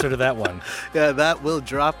 Complicated answer to that one. Yeah, that will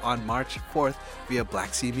drop on March 4th via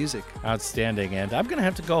Black Sea Music. Outstanding. And I'm going to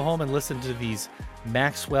have to go home and listen to these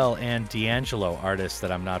Maxwell and D'Angelo artists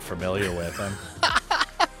that I'm not familiar with.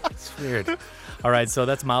 It's weird. All right, so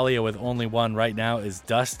that's MALIA with Only One. Right now is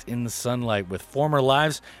Dust in the Sunlight with Former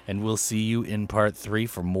Lives, and we'll see you in part 3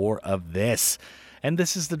 for more of this. And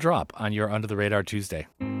this is The Drop on your Under the Radar Tuesday.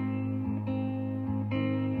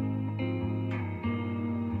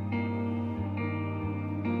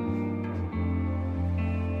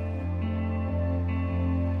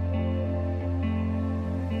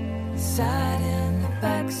 Sat in the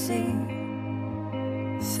backseat,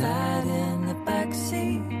 sat in the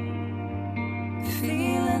backseat,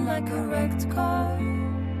 feeling like a wrecked car,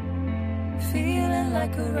 feeling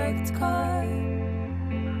like a wrecked car.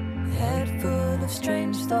 Head full of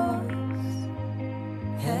strange thoughts,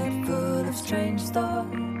 head full of strange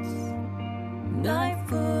thoughts. Night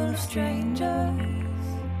full of strangers,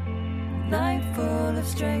 night full of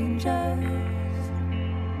strangers.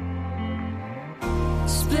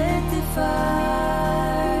 Split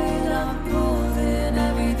divide, I'm pulled in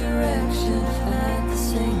every direction at the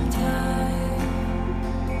same time.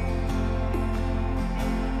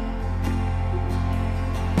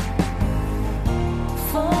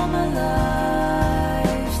 Former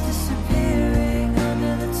lives disappearing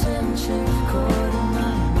under the tension, caught in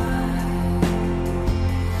my mind,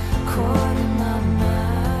 caught in my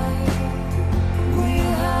mind. We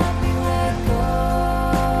have been let go.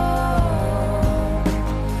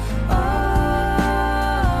 Oh,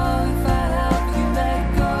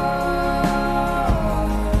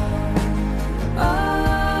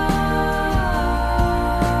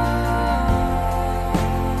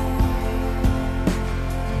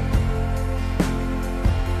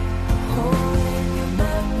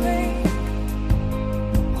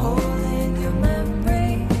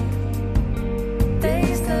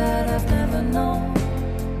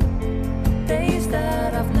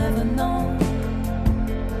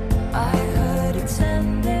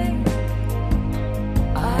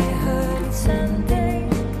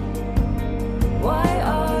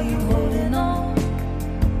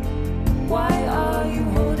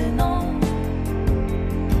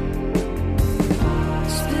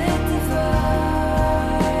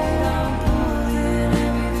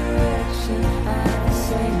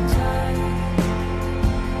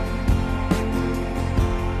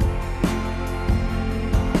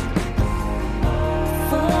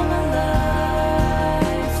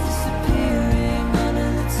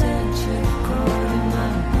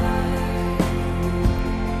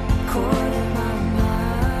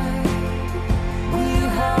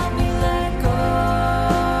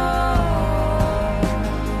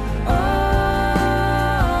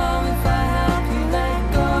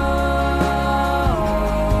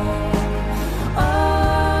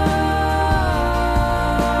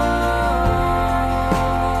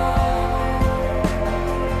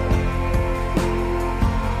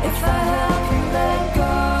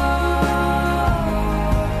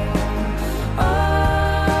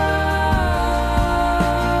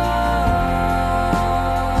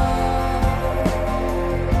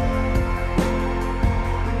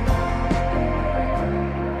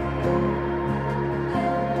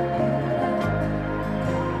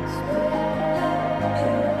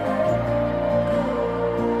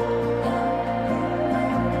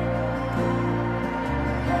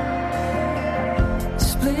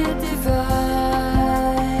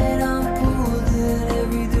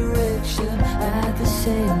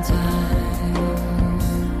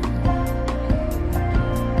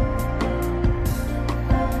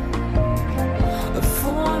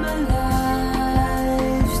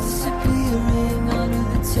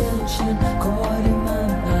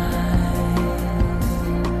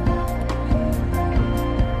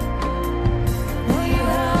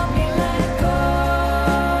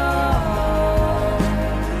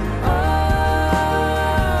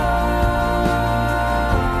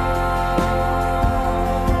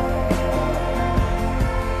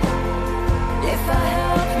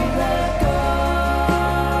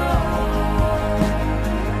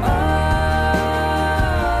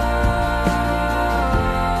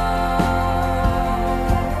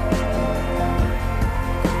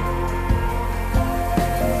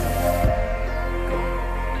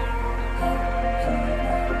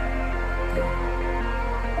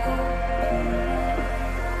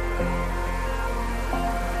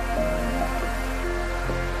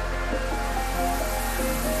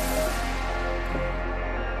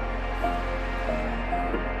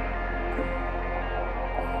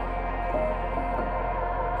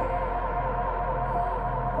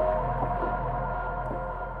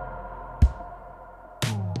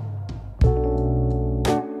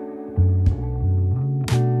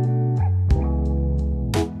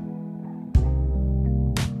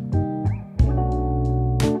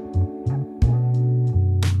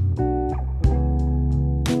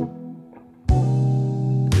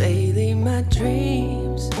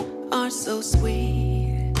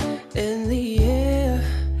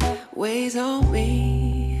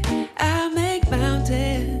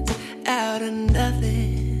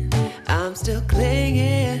 still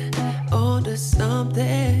clinging onto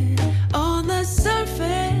something on the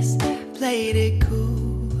surface. Played it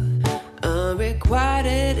cool,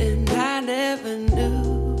 unrequited, and I never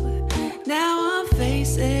knew. Now I'm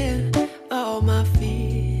facing all my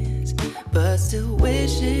fears, but still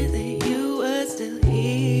wishing that you were still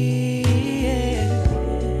here.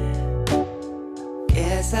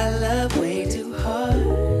 Guess I love way too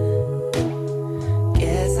hard.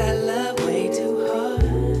 Guess I love way too hard.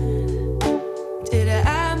 Did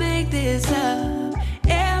I make this up?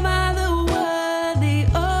 Am I the one, the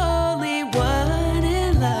only one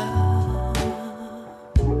in love?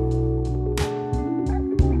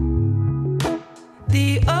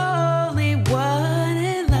 The only one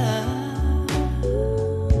in love.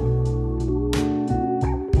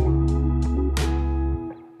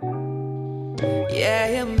 Yeah,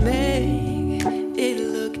 you make it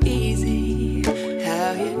look easy.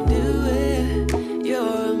 How you do it,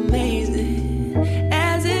 you're amazing.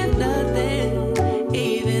 As if nothing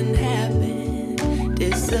even happened.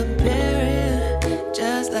 Disappearing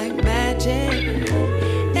just like magic.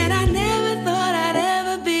 And I never thought I'd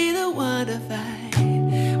ever be the one to fight.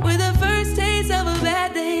 With the first taste of a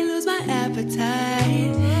bad day, lose my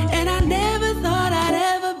appetite. And I never thought I'd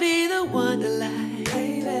ever be the one to lie.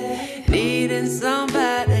 Needing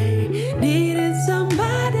somebody, needing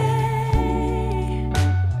somebody.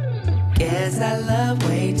 Guess I love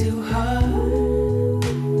way too hard.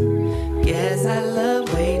 Guess I love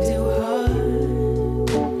way too hard.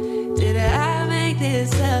 Did I make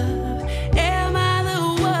this up? Am I the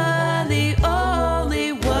one, the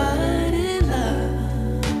only one in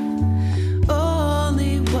love?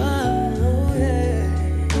 Only one, yeah.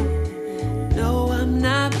 No, I'm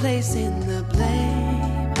not placing the blame.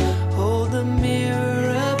 Hold the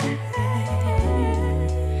mirror up.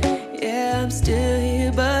 Yeah, I'm still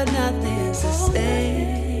here, but nothing's the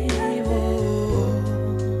same. Oh.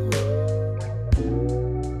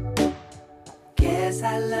 Guess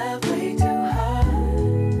I love way too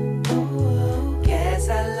hard. Oh, guess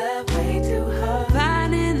I love way too hard.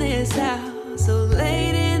 Finding this out so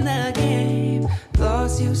late in the game.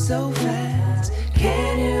 Lost you so fast.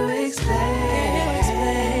 Can you explain?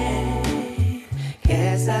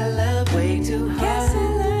 Guess I love way too hard.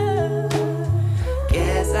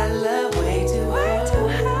 Guess I love way too hard.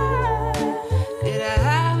 Did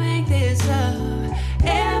I make this up?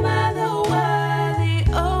 Am I the one, the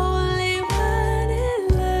only one in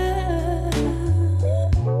love?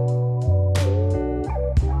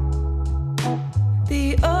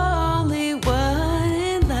 The only one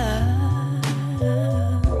in love.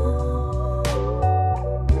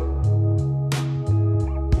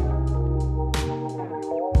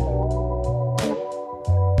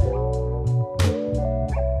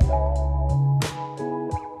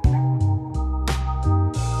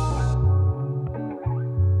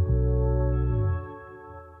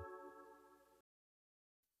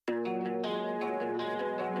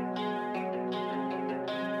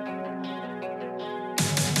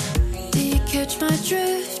 Do you catch my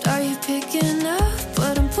drift? Are you picking up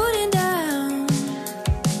what I'm putting down?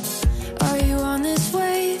 Are you on this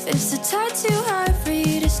wave? Is the tide too high for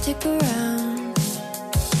you to stick around?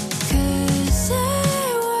 'Cause I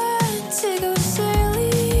want to go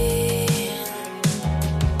sailing.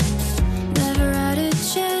 Never had a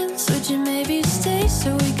chance. Would you maybe stay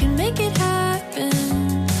so we can make it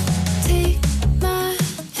happen? Take my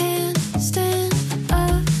hand, stand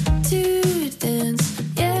up to dance.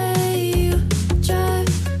 Yeah, you drive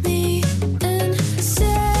me insane.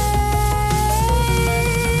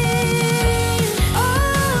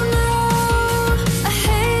 Oh no, I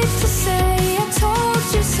hate to say I told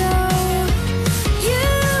you so. You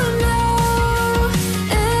know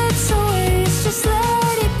it's a waste, just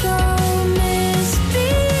let it go.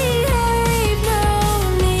 Misbehave, no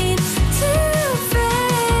need to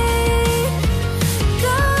fake.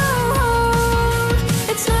 Go home,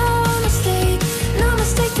 it's no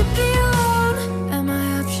mistake to be alone. Am I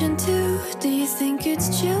option two? Do you think it's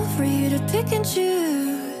chill for you to pick and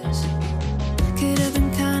choose? Could have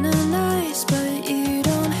been kinda nice, but you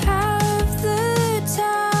don't have the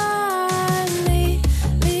time. Made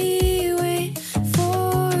me wait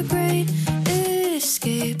for a great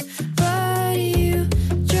escape, but you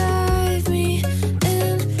drive me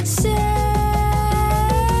insane.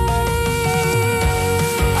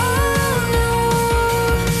 Oh no,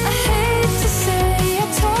 I hate to say I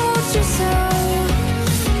told you so.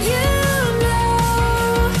 You know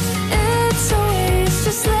it's a waste,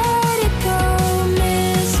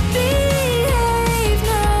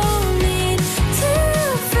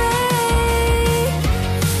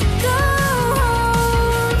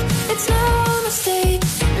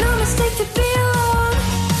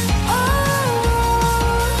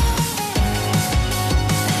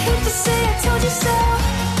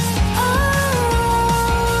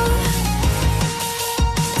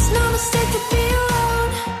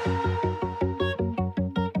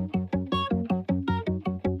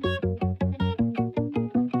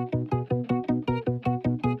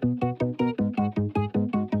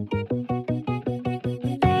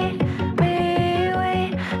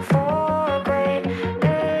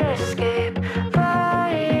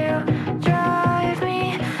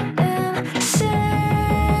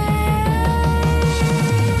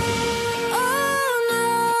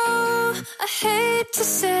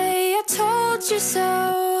 you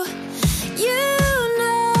so. You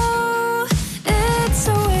know it's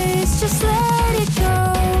a waste, just let it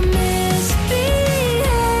go. Misbehave,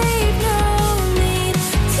 no need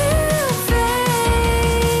to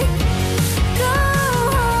fake. Go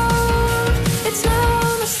home, it's no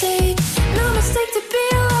mistake to be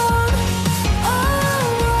alone. Oh,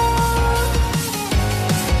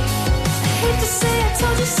 I hate to say I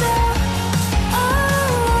told you so.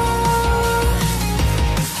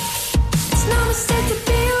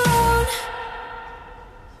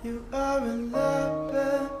 You are in love,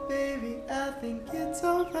 but baby, I think it's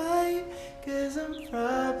alright. 'Cause I'm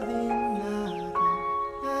probably not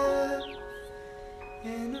enough.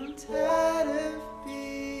 And I'm tired of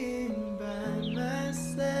being by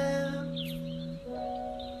myself.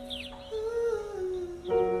 Ooh.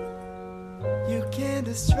 You can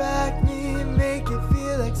distract me and make it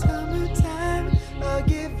feel like summertime. I'll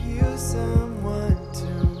give you someone to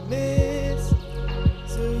miss,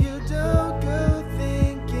 so you don't go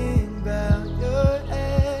thinking about your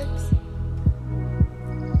ex.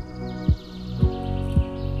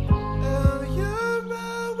 Oh, you're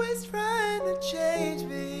always trying to change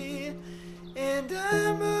me, and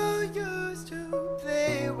I'm all yours to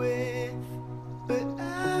play with. But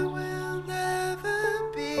I will never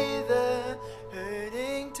be the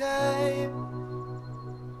hurting type.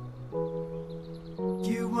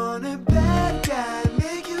 You want a bad guy,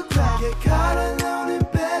 make you cry, get caught alone in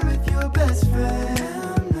bed with your best friend.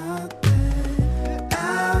 I'm not there, but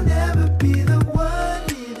I'll never be the one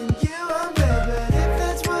leaving you on red. But if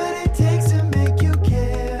that's what it takes to make you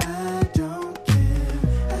care, I don't care,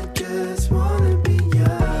 I just wanna be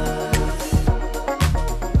yours.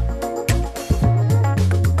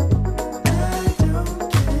 I don't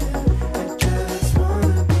care, I just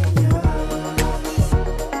wanna be yours.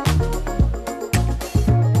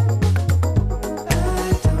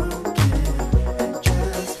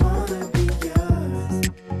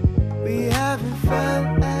 We haven't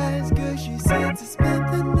felt as good, she said, to spend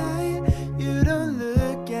the night. You don't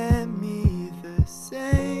look at me the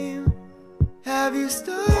same. Have you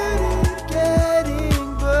started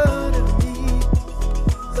getting bored of me?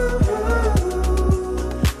 Ooh.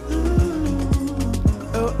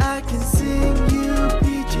 Oh, I can sing you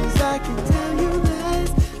peaches, I can tell you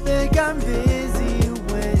lies, like I'm busy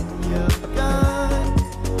when you're gone.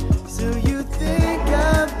 So you think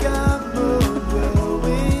I've got more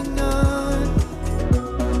going on?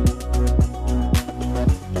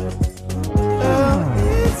 Oh,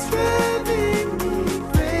 it's driving me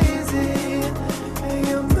crazy. And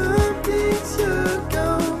your mom thinks you're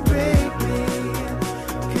gon' break me,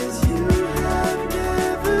 'cause you have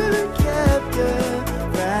never kept a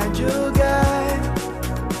fragile guy.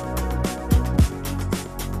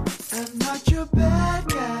 I'm not your bad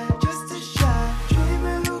guy, just a shy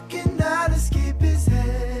dreamer who cannot escape his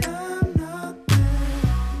head. I'm not there,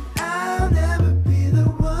 I'll never be the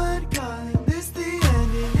one calling this the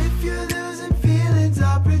end. And if you're losing feelings,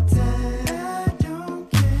 I'll pretend. I don't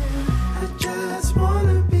care, I just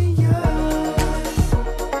wanna be yours.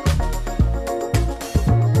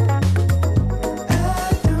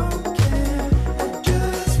 I don't care, I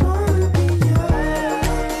just wanna be yours.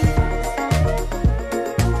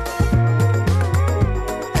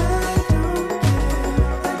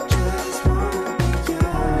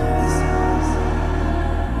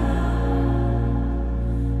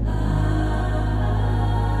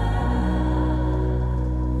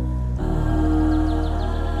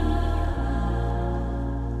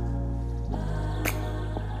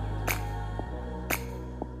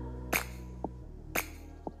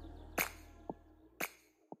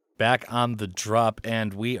 Back on the drop,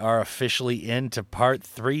 and we are officially into part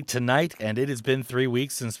 3 tonight, and it has been 3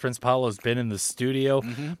 weeks since Prince Paolo's been in the studio.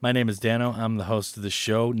 My name is Danno. I'm the host of the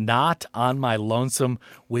show, not on my lonesome,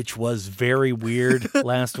 which was very weird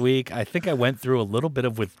last week. I think I went through a little bit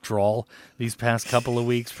of withdrawal these past couple of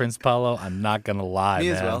weeks, Prince Paolo. I'm not going to lie,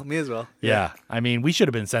 Me man. as well. Yeah. I mean, we should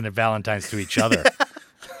have been sending Valentines to each other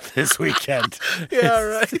this weekend. Yeah,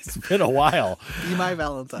 right. It's been a while. Be my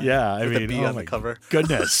Valentine. Yeah, I With mean, a bee on the cover.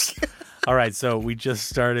 Goodness. All right, so we just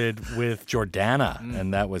started with Jordana,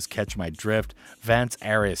 and that was Catch My Drift. Vance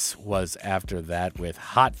Eris was after that with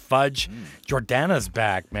Hot Fudge. Jordana's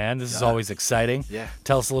back, man. This is always exciting. Yeah.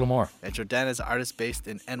 Tell us a little more. And Jordana is an artist based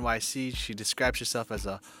in NYC. She describes herself as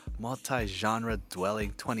a multi-genre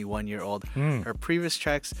dwelling 21-year-old. Her previous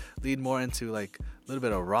tracks lead more into like a little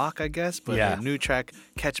bit of rock, I guess, but her new track,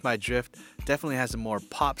 Catch My Drift, definitely has a more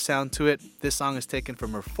pop sound to it. This song is taken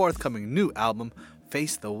from her forthcoming new album,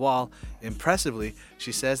 Face the Wall. Impressively,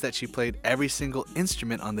 she says that she played every single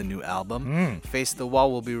instrument on the new album. Face the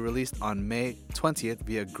Wall will be released on May 20th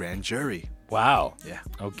via Grand Jury. Wow. Yeah.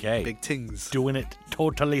 Okay. Big tings. Doing it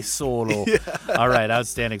totally solo. All right,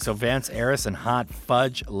 outstanding. So Vance Eris and Hot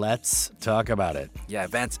Fudge, let's talk about it. Yeah,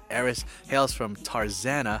 Vance Eris hails from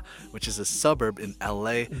Tarzana, which is a suburb in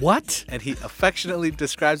LA. What? And he affectionately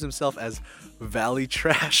describes himself as Valley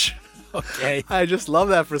Trash. Okay. I just love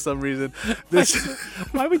that for some reason.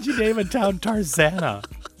 Why would you name a town Tarzana?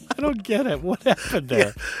 I don't get it. What happened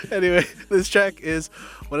there? Yeah. Anyway, this track is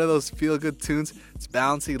one of those feel-good tunes. It's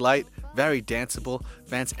bouncy, light, very danceable.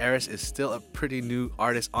 Vance Eris is still a pretty new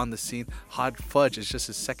artist on the scene. Hot Fudge is just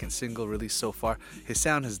his second single released so far. His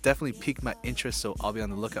sound has definitely piqued my interest, so I'll be on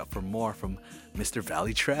the lookout for more from Mr.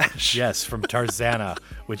 Valley Trash. Yes, from Tarzana,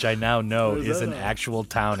 which I now know is an actual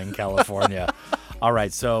town in California. All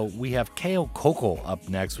right, so we have Cayo Coco up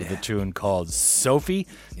next with a tune called Sofie.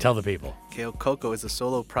 Tell the people. Cayo Coco is a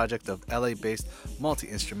solo project of LA-based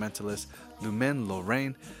multi-instrumentalist Lumen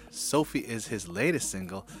Lorraine. Sofie is his latest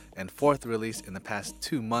single and fourth release in the past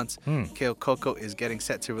 2 months. Cayo Coco is getting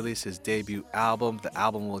set to release his debut album. The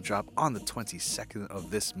album will drop on the 22nd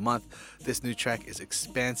of this month. This new track is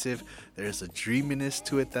expansive. There's a dreaminess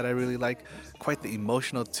to it that I really like. Quite the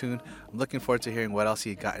emotional tune. I'm looking forward to hearing what else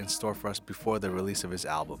he got in store for us before the release of his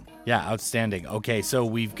album. Yeah, outstanding. Okay, so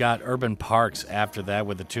we've got Urban Parcs after that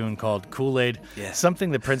with a tune called Kool Aid. Yeah.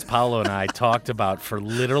 Something that Prince Paolo and I talked about for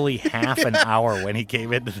literally half an hour when he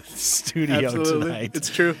came into the studio tonight. It's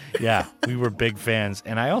true. Yeah, we were big fans.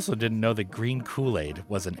 And I also didn't know that green Kool Aid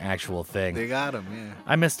was an actual thing. They got him, yeah.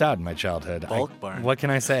 I missed out in my childhood. Bulk barn. What can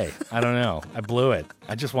I say? I don't know. I blew it.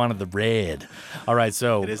 I just wanted the red. All right,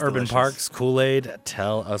 so Urban Parcs, Kool Aid,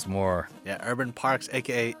 tell us more. Yeah, Urban Parcs,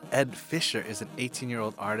 a.k.a. Ed Fisher, is an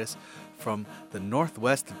 18-year-old artist from the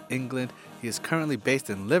northwest of England. He is currently based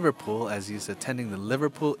in Liverpool as he is attending the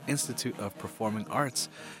Liverpool Institute of Performing Arts.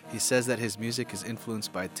 He says that his music is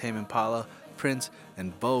influenced by Tame Impala, Prince,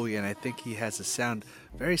 and Bowie, and I think he has a sound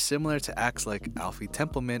very similar to acts like Alfie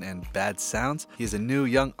Templeman and Bad Sounds. He's a new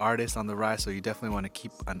young artist on the rise, so you definitely want to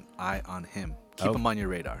keep an eye on him. Keep him on your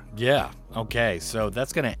radar. Yeah. Okay. So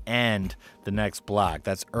that's going to end the next block.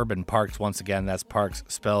 That's Urban Parcs. Once again, that's Parks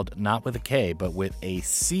spelled not with a K, but with a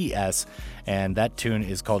CS. And that tune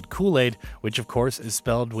is called Kool Aid, which, of course, is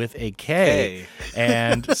spelled with a K.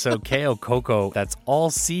 And so Cayo Coco, that's all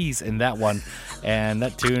C's in that one. And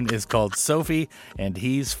that tune is called Sofie, and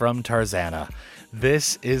he's from Tarzana.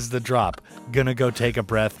 This is the drop. Gonna go take a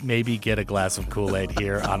breath, maybe get a glass of Kool Aid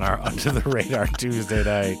here on our Under the Radar Tuesday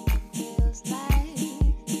night.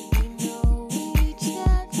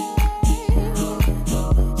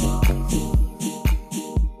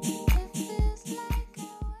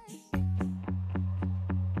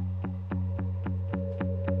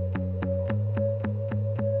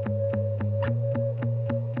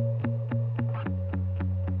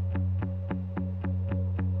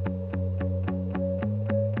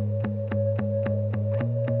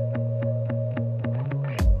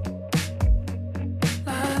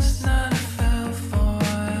 Last night I fell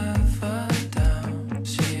forever down.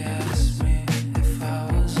 She asked me if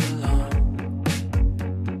I was alone.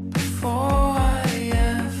 Before I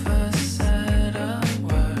ever said a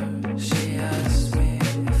word, she asked me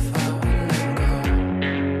if I would let go.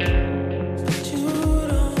 But you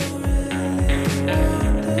don't really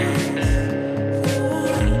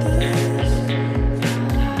want this.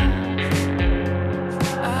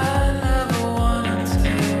 I never wanted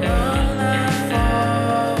to run that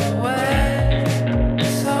far away,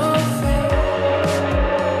 Sofie.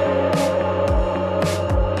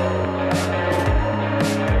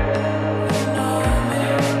 You know me,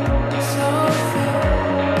 Sofie.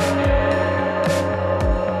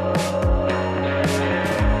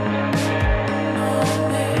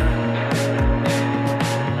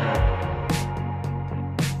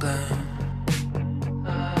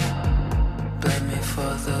 Blame me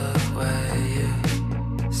for the way you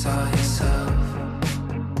saw yourself.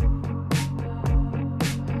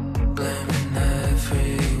 Blaming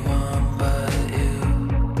everyone but you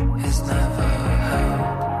has never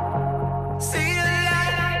helped. See the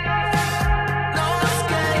light, no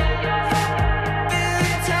escape. Feel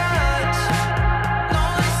the touch, no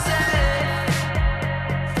safe.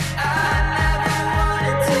 I never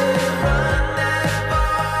wanted to run that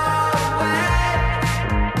far away,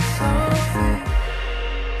 Sofie.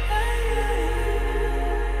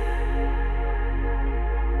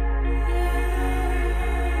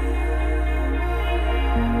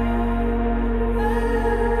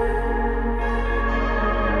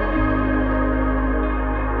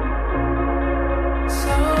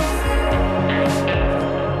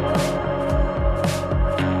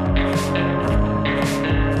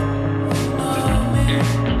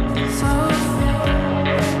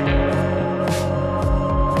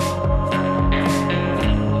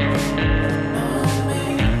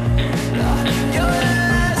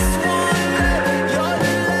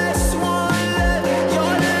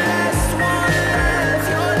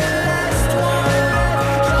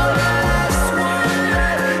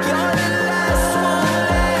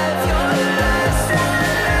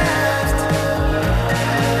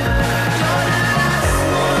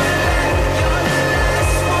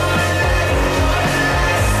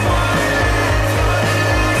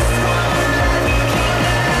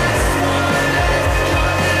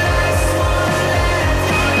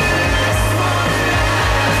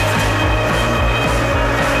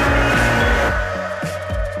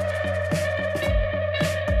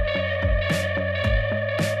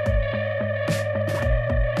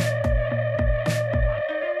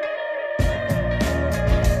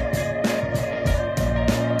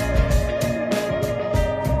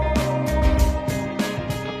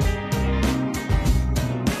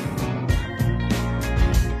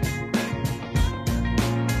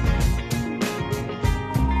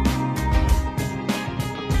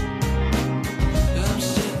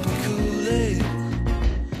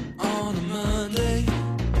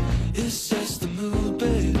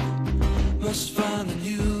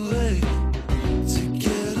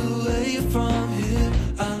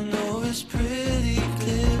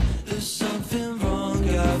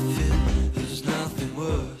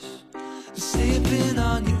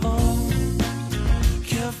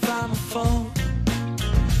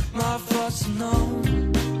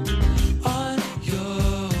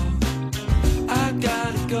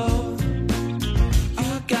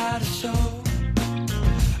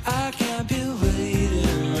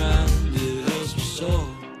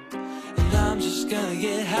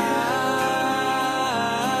 get high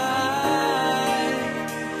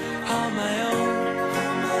on my own,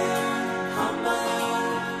 on my own, on my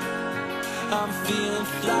own. I'm feeling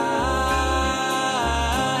fly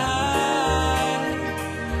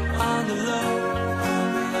on the low, on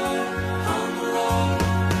the low, on the low.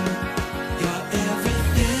 You're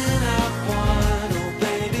everything I want, oh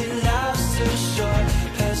baby, life's too short.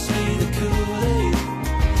 Pass me the Kool Aid,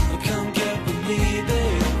 come get with me,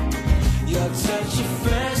 babe. Your touch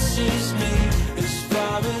refreshes me as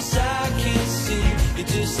far as I can see. You're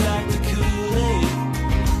just like the Kool Aid,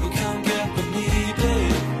 come get with me,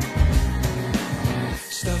 babe.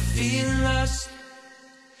 Stop feeling lost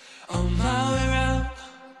on my way round.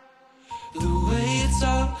 The way you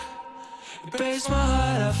talk, it breaks my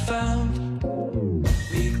heart. I found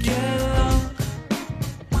we get along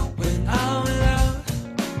when I'm without.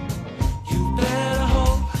 You better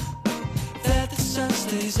hope that the sun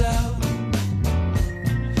stays out.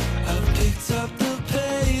 I've picked up the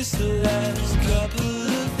pace the last couple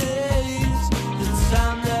of days. The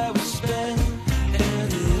time that we spent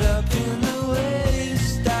ended up in the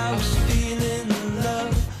waste. I was feeling the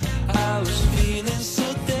love, I was feeling so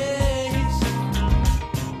dazed.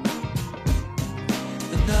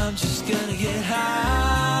 And I'm just gonna get high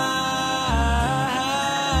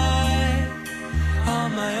on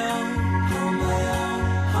my own, on my own,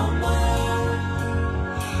 on my own.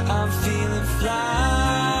 I'm feeling fly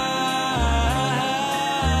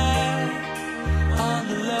on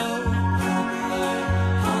the low, on the low,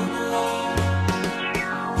 on the low.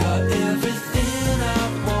 You're everything I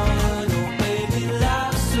want, oh baby,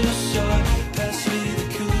 life's too short. Pass me the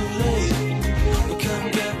Kool Aid, come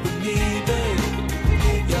get with me, babe.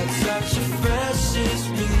 Your touch refreshes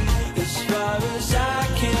me as far as I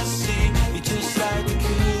can see. You're just like the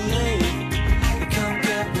Kool Aid, come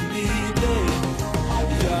get with me, babe.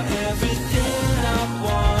 You're everything I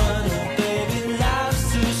want, oh baby, life's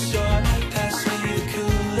too short. Pass me the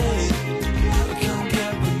Kool Aid, come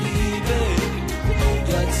get with me, babe.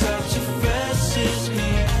 Your touch refreshes me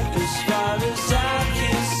as far as I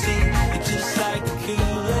can see. You're just like the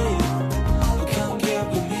Kool Aid, come get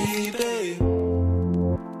with me, babe.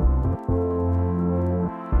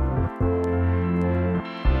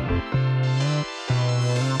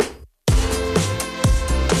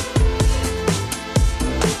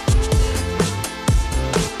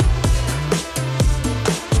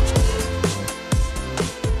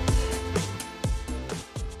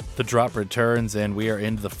 The drop returns, and we are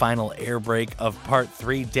into the final air break of part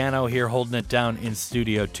 3. Danno here holding it down in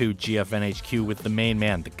Studio 2, GFNHQ, with the main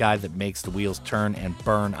man, the guy that makes the wheels turn and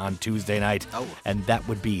burn on Tuesday night. Oh. And that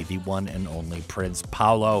would be the one and only Prince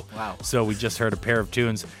Paolo. Wow. So we just heard a pair of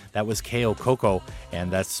tunes. That was Cayo Coco,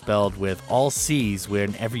 and that's spelled with all C's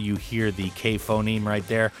whenever you hear the K phoneme right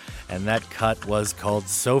there. And that cut was called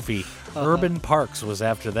Sofie. Urban Parcs was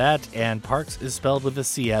after that, and Parks is spelled with a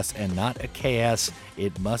CS and not a KS.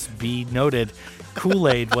 It must be noted. Kool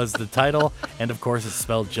Aid was the title, and of course it's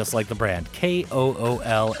spelled just like the brand, Kool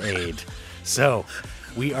Aid. So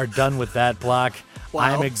we are done with that block. Wow.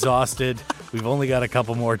 I'm exhausted. We've only got a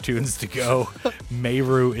couple more tunes to go.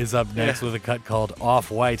 Meyru is up next with a cut called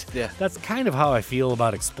Off-White. Yeah. That's kind of how I feel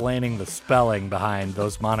about explaining the spelling behind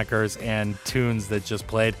those monikers and tunes that just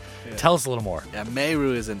played. Yeah. Tell us a little more. Yeah,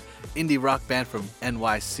 Meyru is an indie rock band from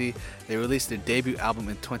NYC. They released their debut album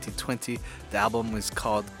in 2020. The album is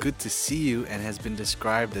called Good to See You and has been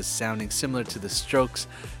described as sounding similar to The Strokes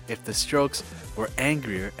if The Strokes were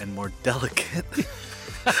angrier and more delicate.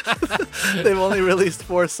 They've only released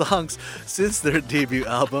 4 songs since their debut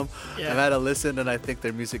album. Yeah. I've had a listen and I think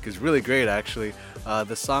their music is really great, actually.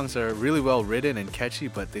 The songs are really well written and catchy,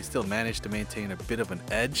 but they still manage to maintain a bit of an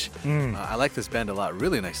edge. I like this band a lot.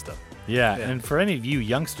 Really nice stuff. Yeah, and for any of you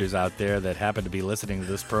youngsters out there that happen to be listening to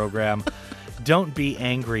this program, don't be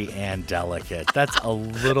angry and delicate. That's a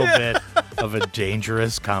little bit of a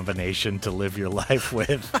dangerous combination to live your life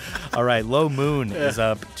with. All right, Low Moon is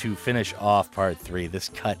up to finish off part 3. This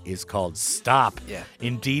cut is called Stop. Yeah.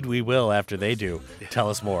 Indeed we will after they do. Tell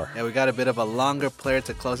us more. Yeah, we got a bit of a longer player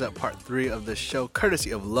to close out part 3 of the show,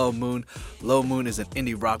 courtesy of Low Moon. Low Moon is an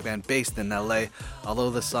indie rock band based in LA.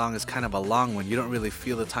 Although the song is kind of a long one, you don't really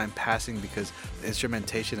feel the time passing because the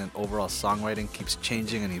instrumentation and overall songwriting keeps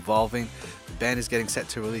changing and evolving. The band is getting set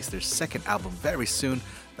to release their second album very soon.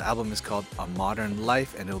 The album is called A Modern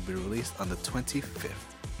Life and it will be released on the 25th.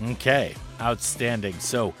 Okay, outstanding.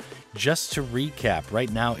 So, just to recap,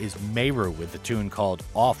 right now is Meyru with the tune called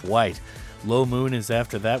Off-White. Low Moon is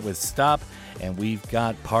after that with Stop, and we've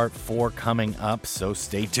got part 4 coming up, so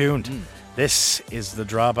stay tuned. This is the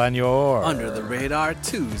drop on your Under the Radar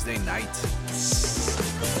Tuesday night.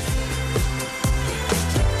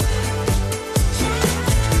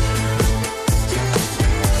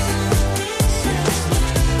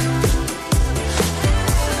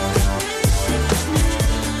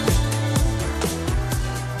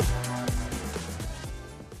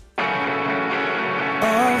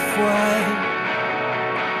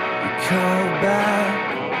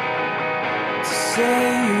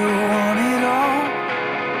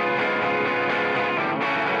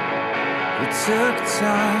 It took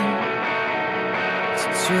time to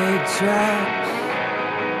trade drops.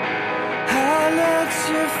 I let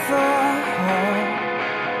you fall,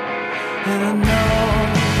 and I know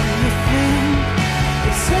you think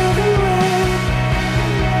it's everywhere,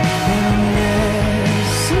 and I'm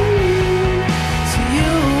listening to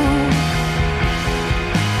you.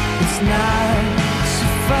 It's not so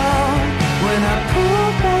far when I pull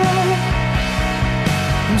back.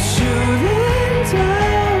 I'm shooting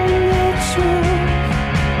down the truth.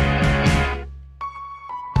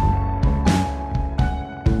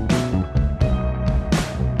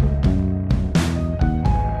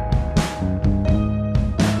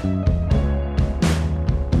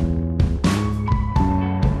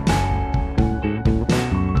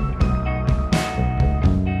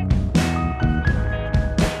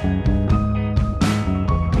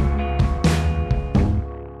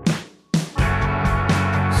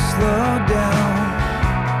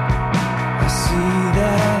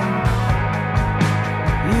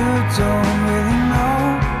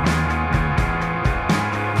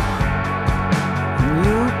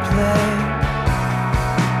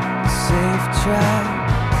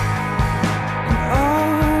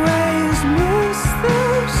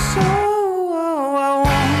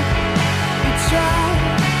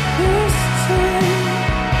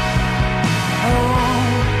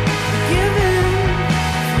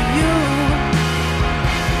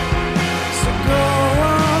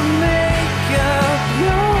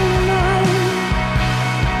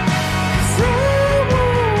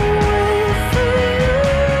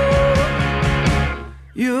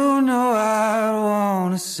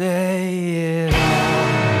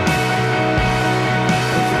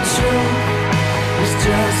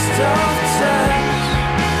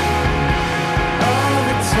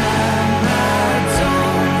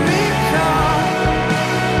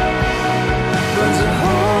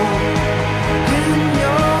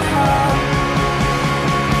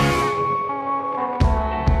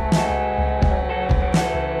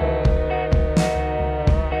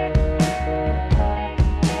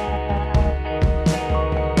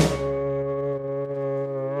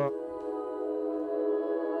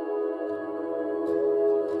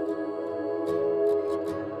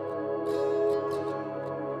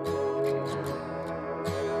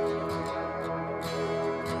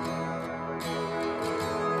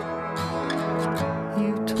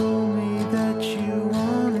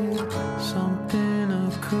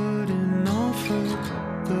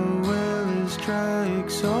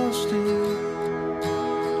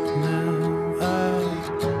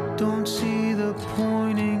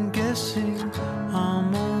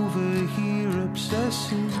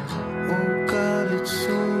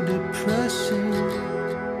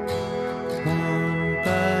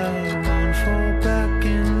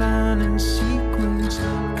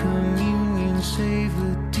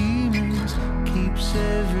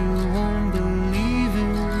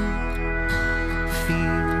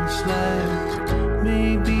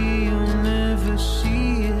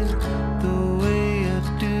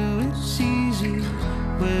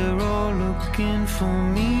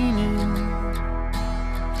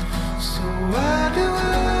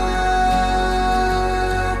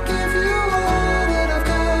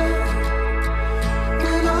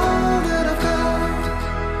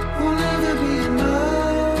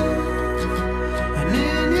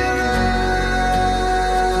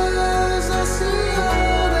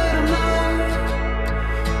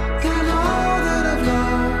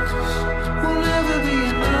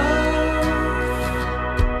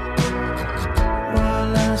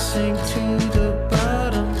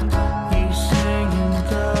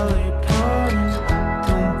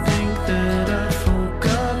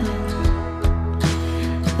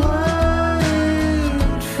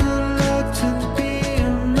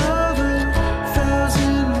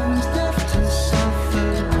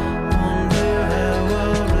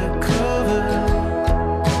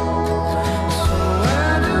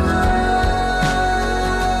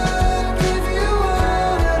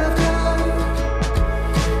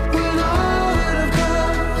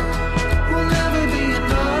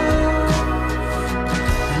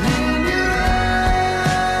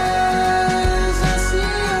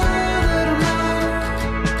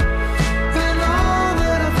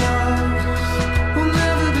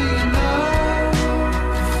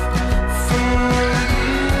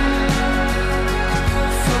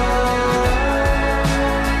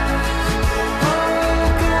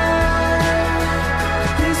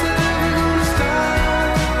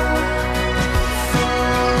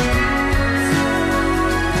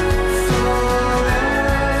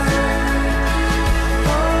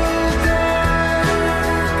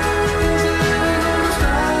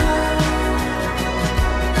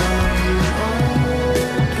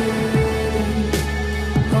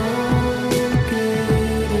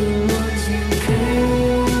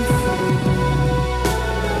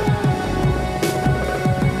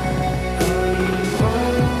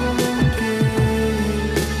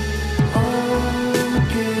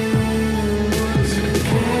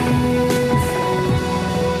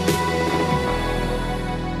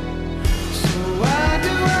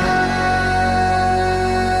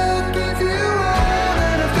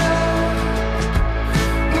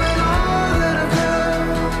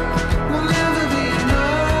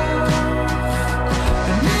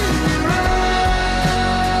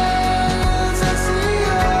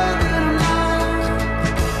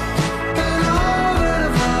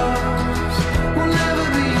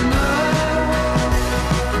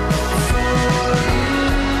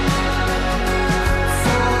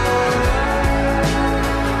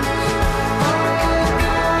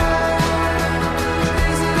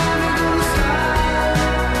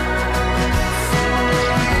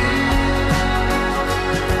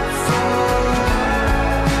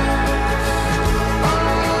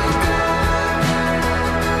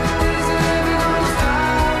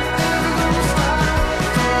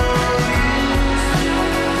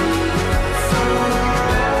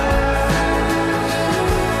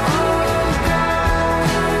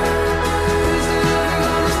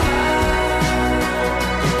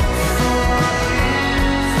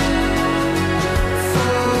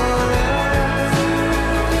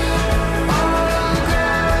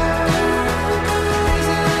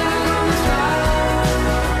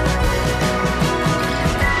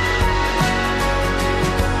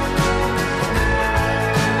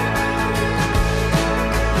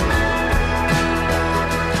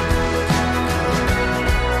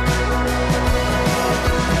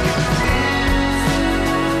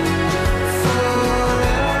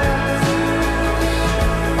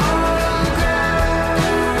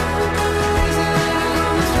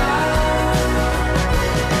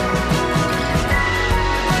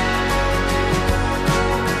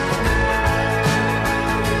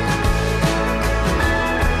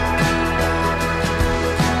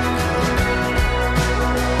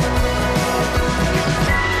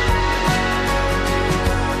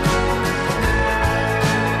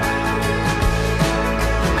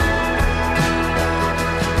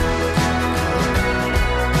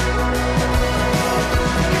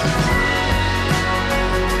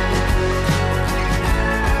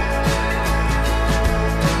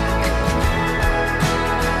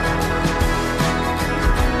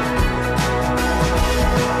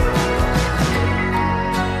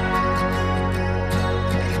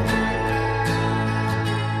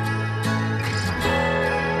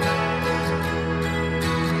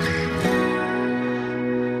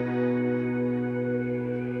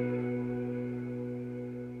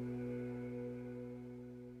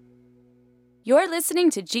 You're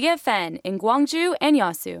listening to GFN in Gwangju and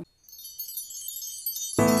Yasu.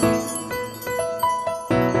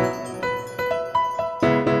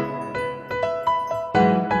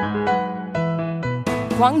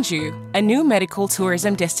 Gwangju, a new medical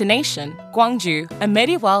tourism destination. Gwangju, a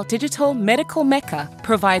medieval digital medical mecca,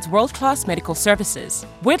 provides world-class medical services.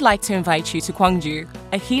 We'd like to invite you to Gwangju,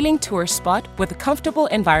 a healing tourist spot with a comfortable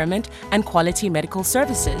environment and quality medical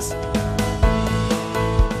services.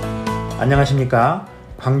 안녕하십니까?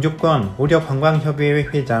 광주권 의료관광협의회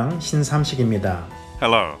회장 신삼식입니다.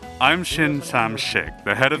 Hello, I'm Shin Sam-shik,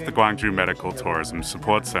 the head of the Gwangju Medical Tourism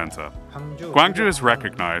Support Center. Gwangju is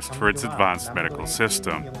recognized for its advanced medical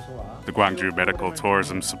system. The Gwangju Medical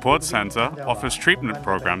Tourism Support Center offers treatment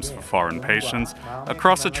programs for foreign patients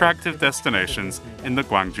across attractive destinations in the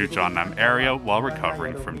Gwangju-Jeonnam area while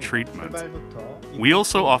recovering from treatment. We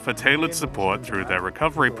also offer tailored support through their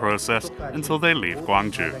recovery process until they leave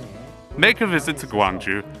Gwangju. Make a visit to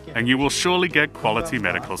Gwangju, and you will surely get quality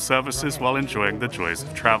medical services while enjoying the joys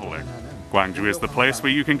of traveling. Gwangju is the place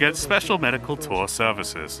where you can get special medical tour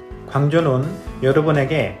services. 광주는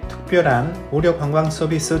여러분에게 특별한 의료 관광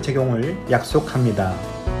서비스 제공을 약속합니다.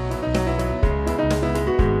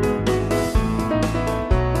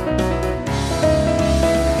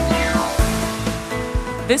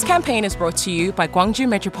 This campaign is brought to you by Gwangju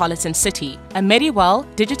Metropolitan City, a medieval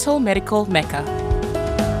digital medical mecca.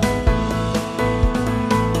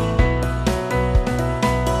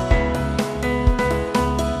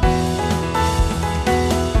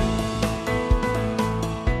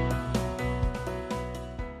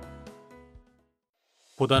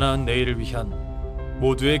 보다 나은 내일을 위한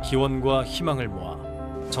모두의 기원과 희망을 모아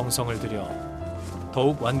정성을 들여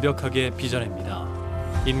더욱 완벽하게 빚어냅니다.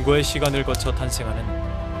 인고의 시간을 거쳐 탄생하는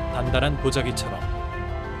단단한 보자기처럼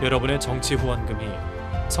여러분의 정치 후원금이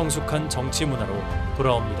성숙한 정치 문화로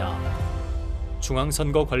돌아옵니다.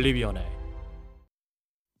 중앙선거관리위원회.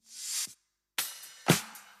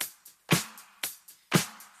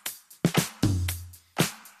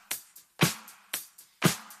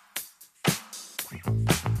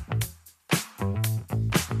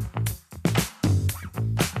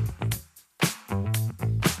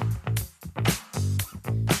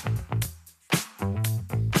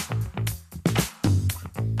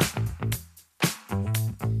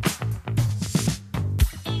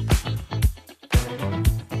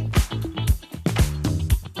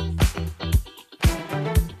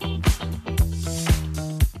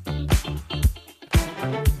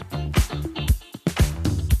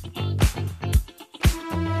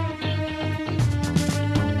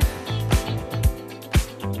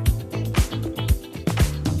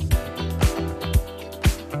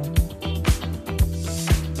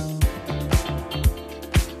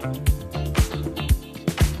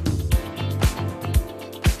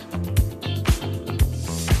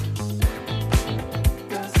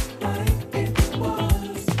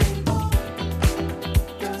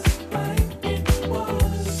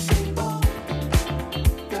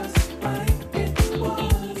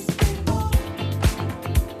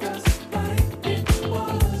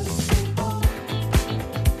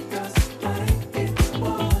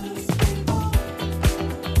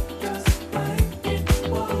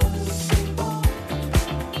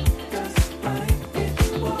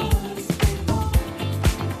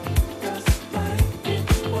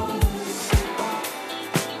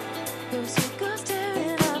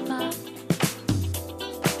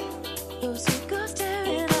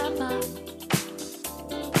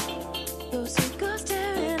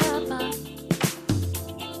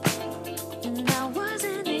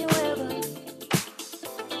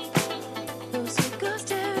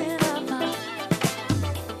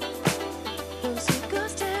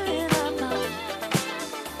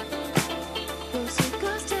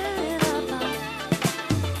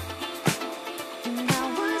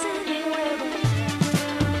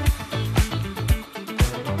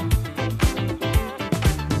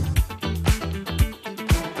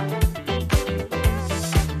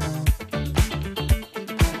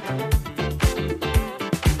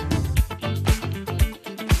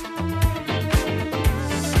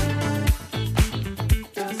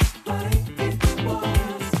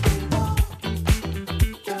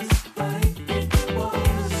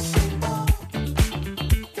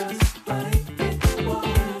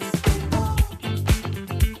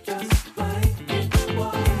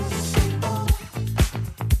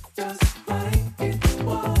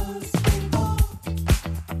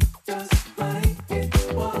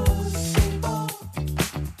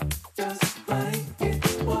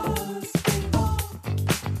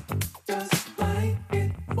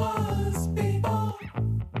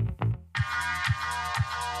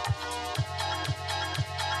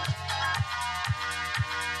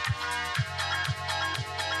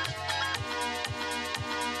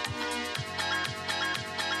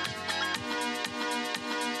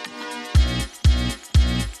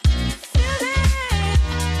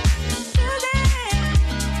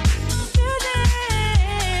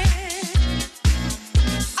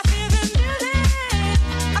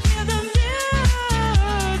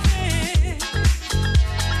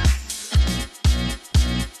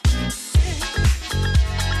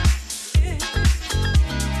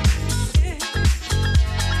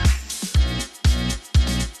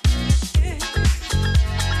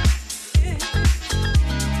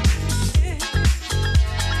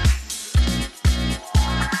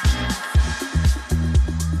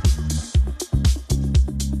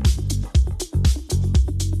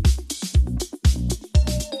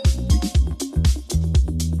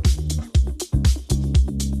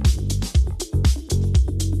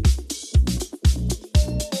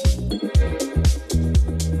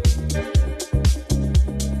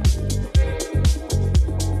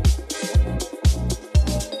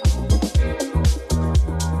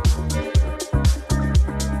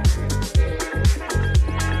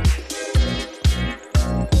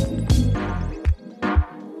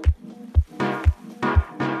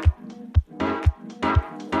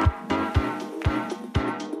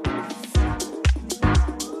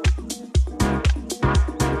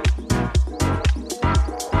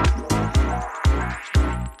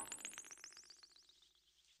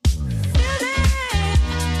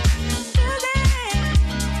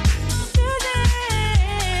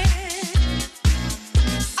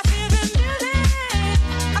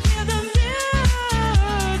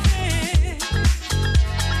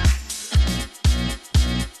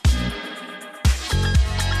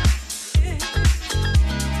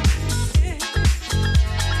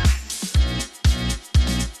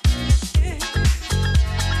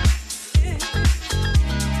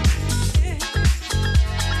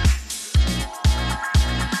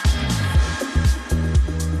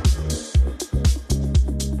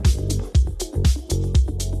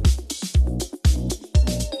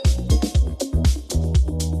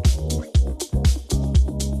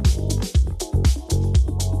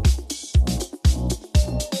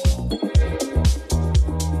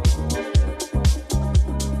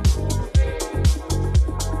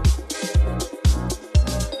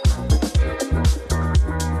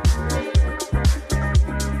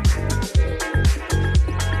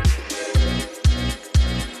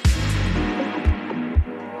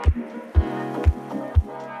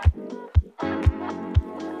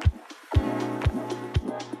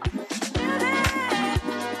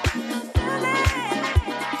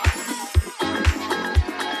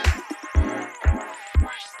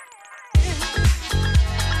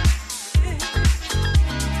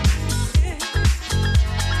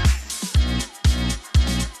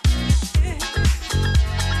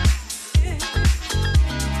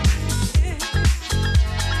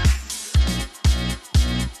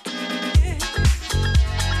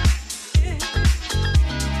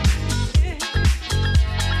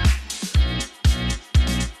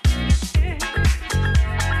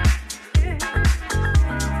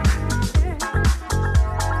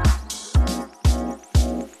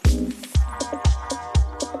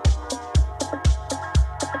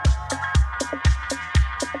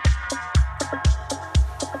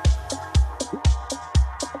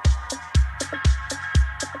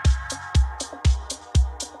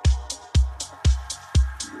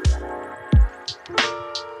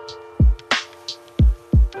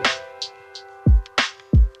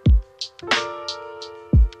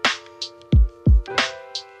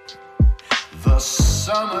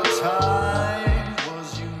 summertime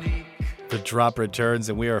was unique. The drop returns,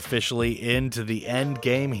 and we are officially into the end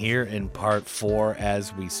game here in part 4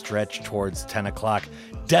 as we stretch towards 10 o'clock.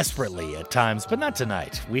 Desperately at times, but not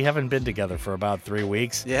tonight. We haven't been together for about 3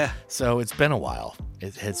 weeks. Yeah. So it's been a while.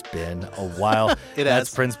 It has been a while. It That's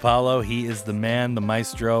has. Prince Paolo. He is the man, the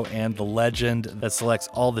maestro, and the legend that selects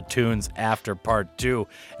all the tunes after part 2.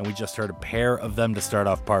 And we just heard a pair of them to start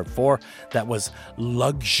off part 4. That was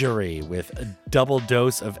Luxxury with a double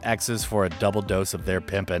dose of X's for a double dose of their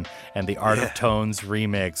pimpin', and the Art of Tones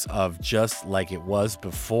remix of Just Like It Was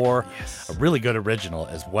Before. A really good original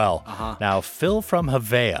as well. Now, Phil From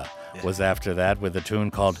Havea was after that with a tune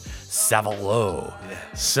called Savoureux.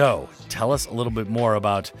 So, tell us a little bit more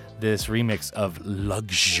about this remix of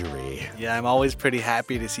Luxxury. Yeah, I'm always pretty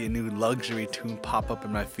happy to see a new Luxury tune pop up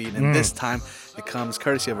in my feed, and this time it comes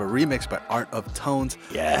courtesy of a remix by Art of Tones.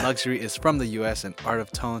 Yeah. Luxury is from the US, and Art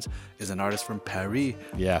of Tones is an artist from Paris.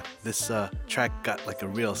 Yeah. This track got like a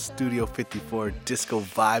real Studio 54 disco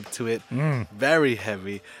vibe to it. Very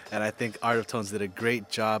heavy, and I think Art of Tones did a great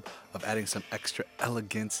job of adding some extra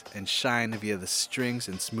elegance and shine via the strings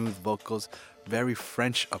and smooth vocals. Very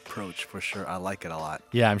French approach for sure. I like it a lot.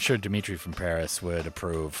 Yeah, I'm sure Dimitri from Paris would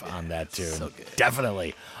approve on that tune. so good.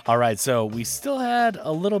 Definitely. All right, so we still had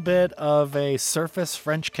a little bit of a surface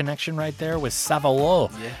French connection right there with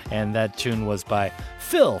Savoureux. And that tune was by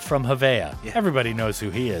Phil From Havea. Everybody knows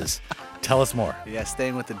who he is. Tell us more. Yeah,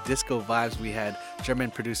 staying with the disco vibes, we had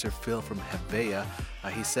German producer Phil From Havea.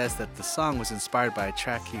 He says that the song was inspired by a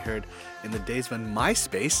track he heard in the days when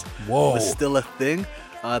MySpace was still a thing.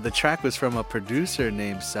 The track was from a producer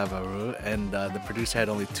named Savoureux, and the producer had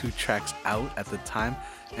only 2 tracks out at the time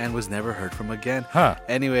and was never heard from again.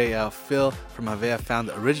 Anyway, Phil From Havea found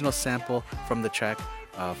the original sample from the track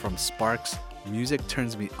from Sparks' Music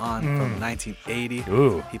Turns Me On from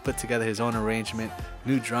 1980. He put together his own arrangement,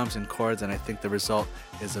 new drums and chords, and I think the result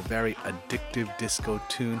is a very addictive disco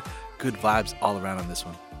tune. Good vibes all around on this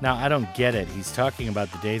one. Now, I don't get it. He's talking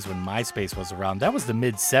about the days when MySpace was around. That was the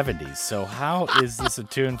mid-'70s, so how is this a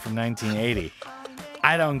tune from 1980?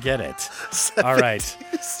 I don't get it. 70s. All right,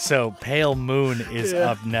 so Pale Moon is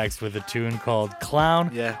up next with a tune called Clown.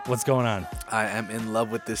 Yeah. What's going on? I am in love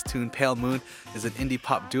with this tune. Pale Moon is an indie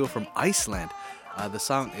pop duo from Iceland. The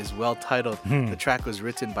song is well titled. The track was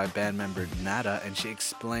written by band member Nada, and she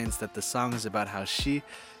explains that the song is about how she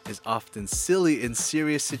is often silly in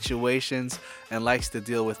serious situations and likes to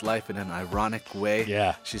deal with life in an ironic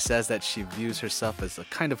way. She says that she views herself as a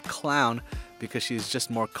kind of clown because she's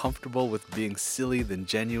just more comfortable with being silly than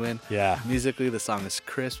genuine. Musically, the song is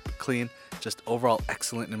crisp, clean, just overall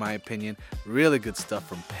excellent in my opinion. Really good stuff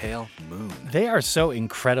from Pale Moon. They are so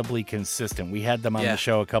incredibly consistent. We had them on the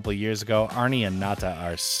show a couple of years ago. Arnie and Nata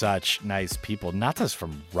are such nice people. Nata's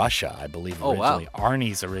from Russia, I believe, originally.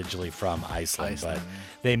 Arnie's originally from Iceland, but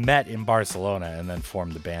they met in Barcelona and then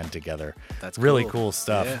formed the band together. That's really cool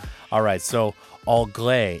stuff. All right, so Au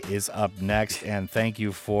Gres is up next, and thank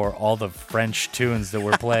you for all the French tunes that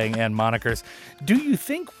we're playing and monikers. Do you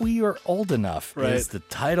think we are old enough? Is the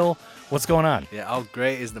title. What's going on? Yeah, Au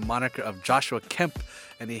Gres is the moniker of Joshua Kemp,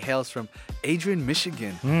 and he hails from Adrian,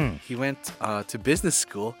 Michigan. He went to business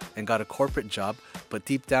school and got a corporate job, but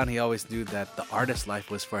deep down he always knew that the artist life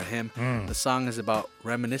was for him. The song is about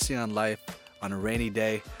reminiscing on life on a rainy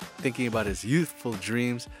day, thinking about his youthful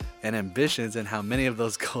dreams and ambitions and how many of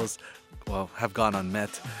those goals have gone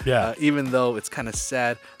unmet. Even though it's kind of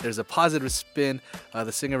sad, there's a positive spin.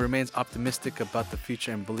 The singer remains optimistic about the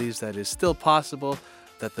future and believes that it is still possible,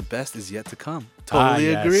 that the best is yet to come.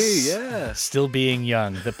 Totally agree, yeah. Still being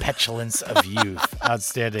young, the petulance of youth.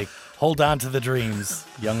 Outstanding. Hold on to the dreams,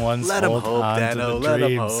 young ones. Let 'em hold hope, on Danno, to the let 'em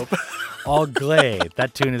dreams. hope. Au Gres.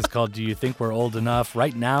 That tune is called Do You Think We're Old Enough?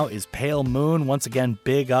 Right now is Pale Moon. Once again,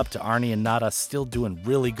 big up to Arnie and Nada, still doing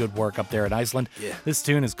really good work up there in Iceland. This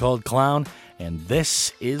tune is called Clown, and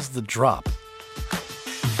this is The Drop.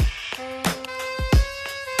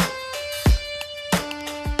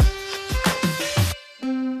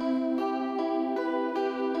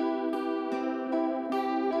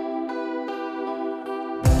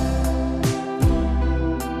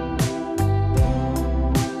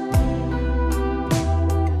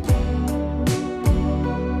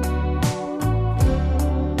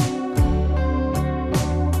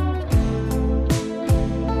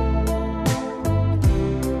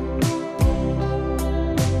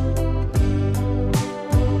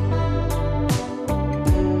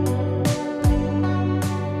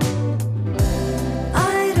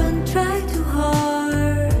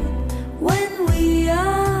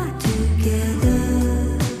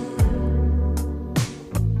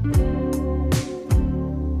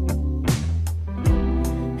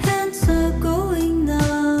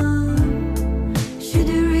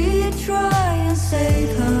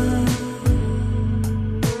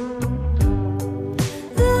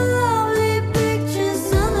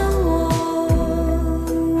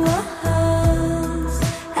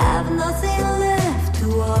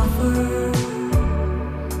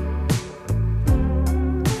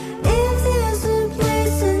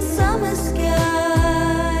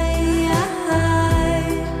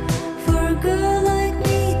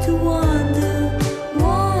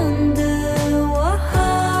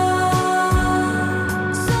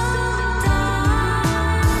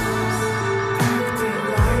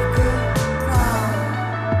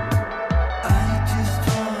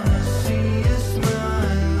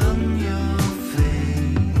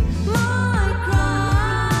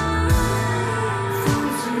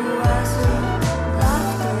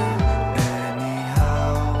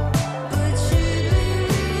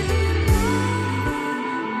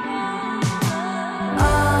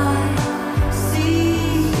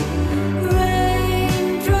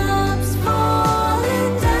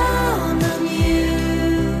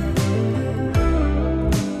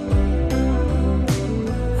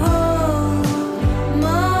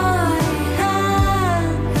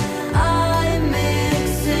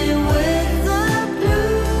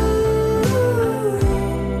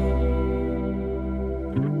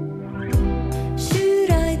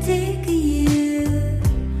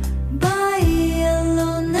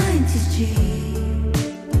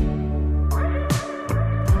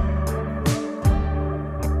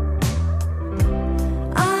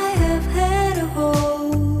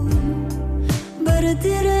 but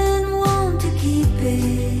didn't want to keep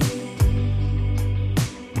it.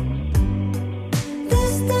 The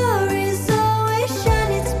story's always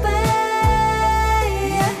shine its best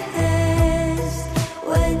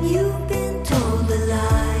when you've been told a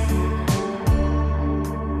lie.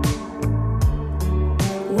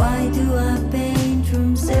 Why do I paint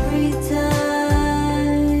rooms every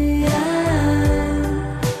time?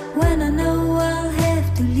 When I know I'll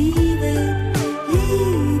have to leave it.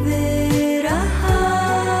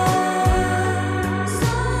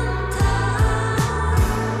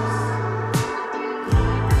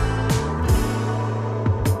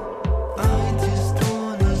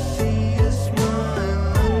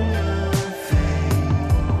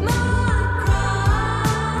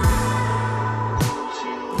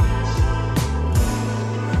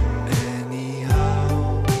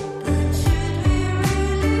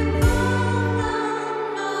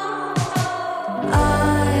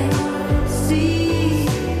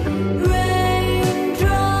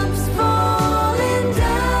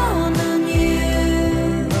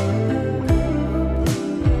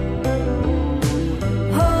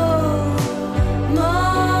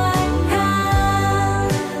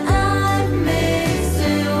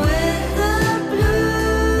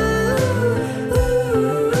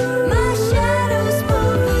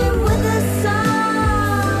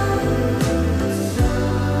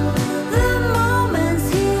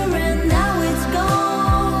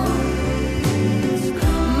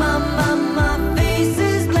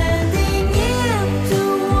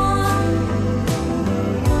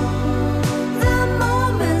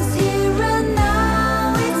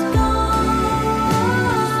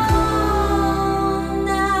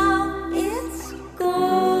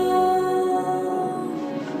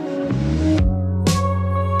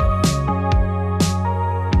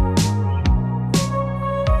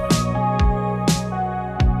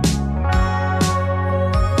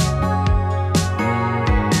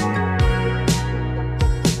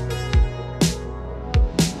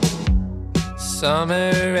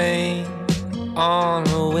 Summer rain on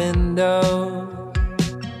a window.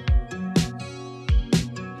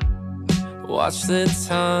 Watch the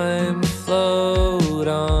time float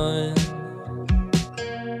on.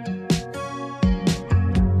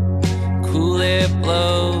 Kool Aid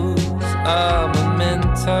blows a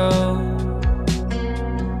memento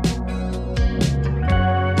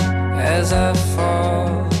as I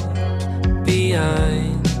fall behind.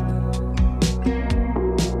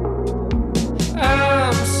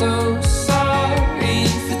 I'm so sorry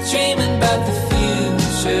for dreaming about the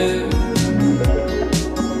future.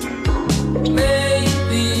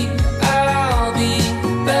 Maybe I'll be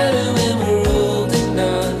better when we're old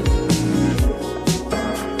enough.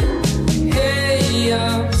 Hey,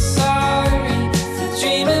 I'm sorry for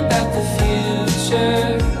dreaming about the future.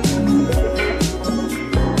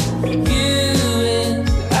 You and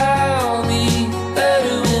I'll be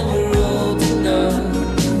better when we're old enough.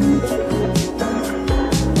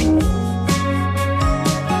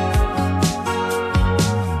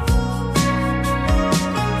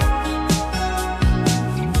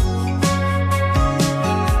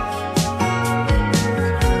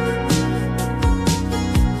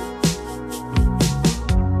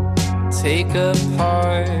 Take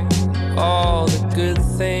apart all the good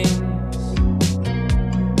things,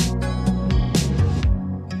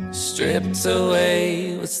 stripped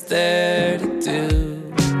away what's there to do.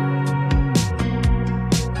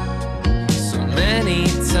 So many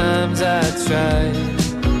times I tried,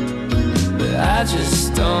 but I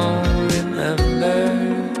just don't remember.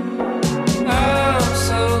 I'm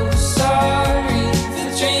so sorry for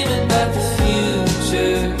dreaming about the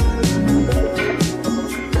future.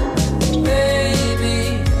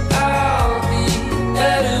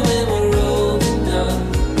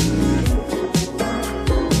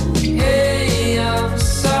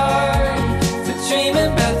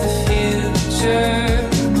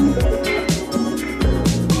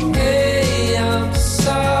 Hey, I'm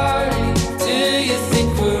sorry. Do you think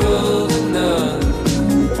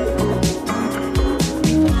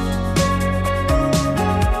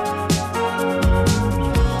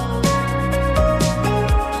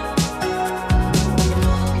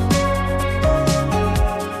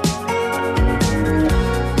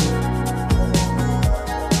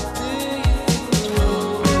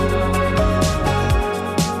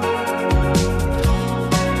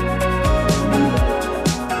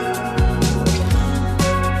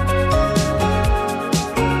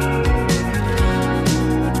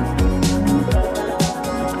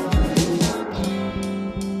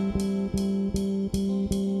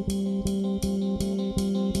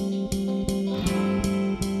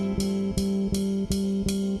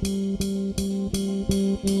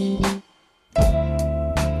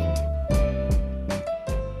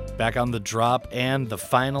back on the drop, and the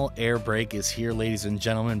final air break is here, ladies and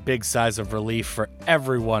gentlemen. Big sighs of relief for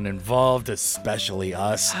everyone involved, especially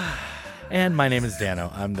us. And my name is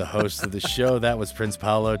Danno. I'm the host of the show. That was Prince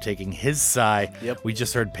Paolo taking his sigh. Yep. We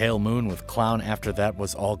just heard Pale Moon with Clown. After that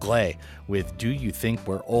was Au Gres with Do You Think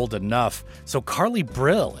We're Old Enough? So Carli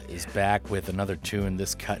Brill is back with another tune.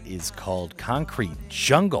 This cut is called Concrete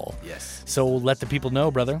Jungle. Yes. So let the people know,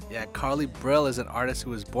 brother. Yeah, Carli Brill is an artist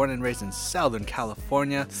who was born and raised in Southern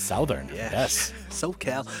California. Southern, Yeah. yes.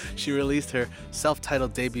 SoCal. She released her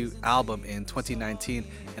self-titled debut album in 2019,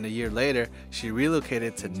 and a year later, she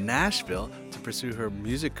relocated to Nashville to pursue her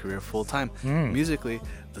music career full-time. Musically,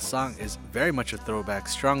 the song is very much a throwback,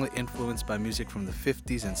 strongly influenced by music from the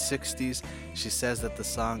 50s and 60s. She says that the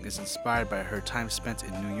song is inspired by her time spent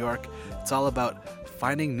in New York. It's all about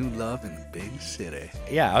finding new love in the big city.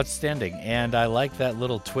 Yeah, outstanding. And I like that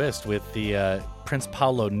little twist with the Prince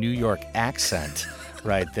Paolo New York accent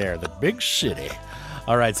right there. The big city.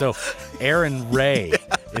 All right, so Erin Rae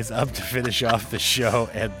is up to finish off the show,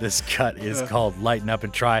 and this cut is called Lighten Up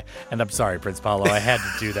and Try. And I'm sorry, Prince Paolo, I had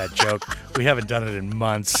to do that joke. We haven't done it in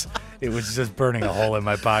months. It was just burning a hole in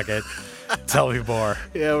my pocket. Tell me more.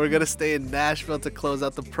 Yeah, we're going to stay in Nashville to close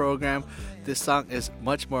out the program. This song is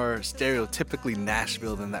much more stereotypically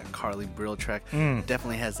Nashville than that Carli Brill track. It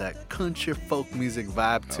definitely has that country folk music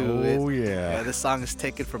vibe to it. Oh, yeah. This song is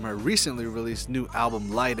taken from her recently released new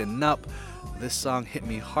album, Lighten Up. This song hit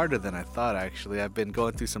me harder than I thought, actually. I've been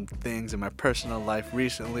going through some things in my personal life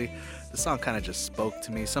recently. The song kind of just spoke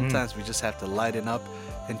to me. Sometimes we just have to lighten up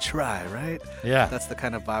and try, right? Yeah. That's the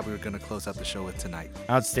kind of vibe we were going to close out the show with tonight.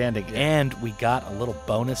 Outstanding. Yeah. And we got a little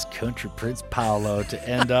bonus country Prince Paolo to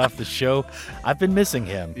end off the show. I've been missing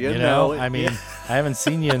him. You know it, I mean, yeah. I haven't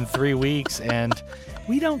seen you in 3 weeks, and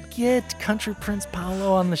we don't get country Prince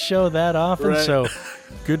Paolo on the show that often. Right. So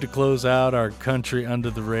good to close out our country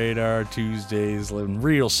under the radar Tuesdays in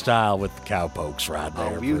real style with the cowpokes right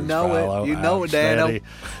there. Oh, you Prince know Paolo. it. You know it, Danno. Outstanding.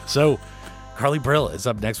 So Carli Brill is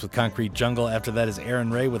up next with Concrete Jungle. After that is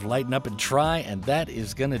Erin Rae with Lighten Up and Try. And that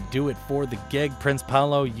is going to do it for the gig. Prince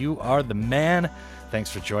Paolo, you are the man.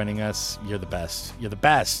 Thanks for joining us. You're the best. You're the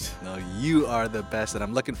best. No, you are the best. And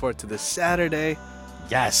I'm looking forward to this Saturday.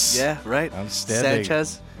 Yes. Yeah, right? Outstanding.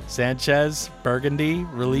 Sanchez, Burgundy,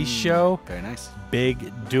 release show. Very nice.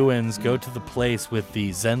 Big doings. Go to the place with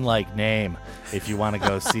the Zen-like name if you want to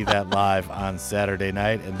go see that live on Saturday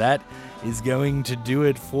night. And that is going to do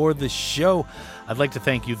it for the show. I'd like to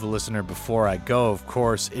thank you, the listener, before I go. Of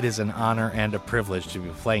course, it is an honor and a privilege to be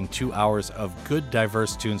playing 2 hours of good,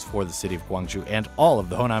 diverse tunes for the city of Gwangju and all of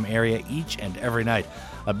the Honam area each and every night.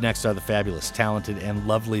 Up next are the fabulous, talented, and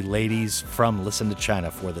lovely ladies from Listen to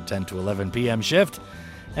China for the 10 to 11 p.m. shift.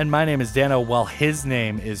 And my name is Danno, while his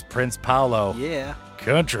name is Prince Paolo. Yeah.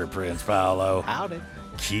 Country Prince Paolo. Howdy.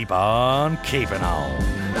 Keep on keeping on.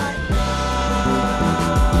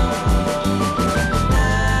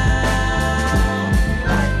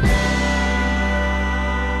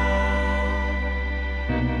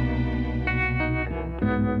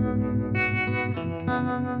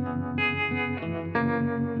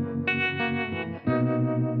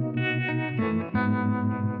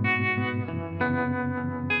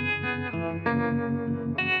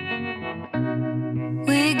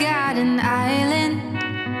 We got an island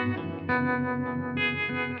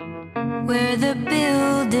where the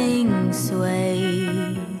buildings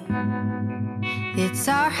sway. It's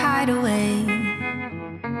our hideaway,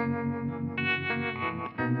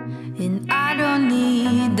 and I don't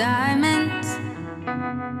need diamonds,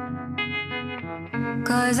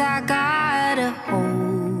 'cause I got a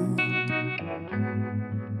hold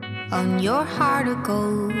on your heart of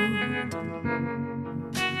gold.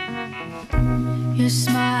 Your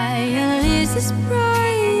smile is as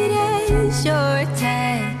bright as your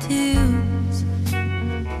tattoos.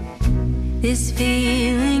 This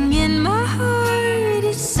feeling in my heart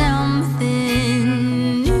is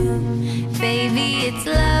something new. Baby, it's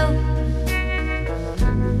love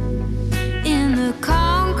in the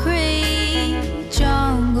concrete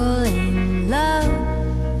jungle, in love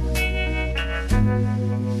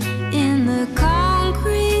in the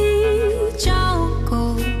concrete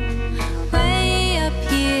jungle. Way up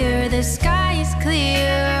here, the sky is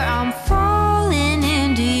clear. I'm falling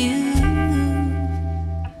into you.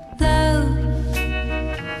 Love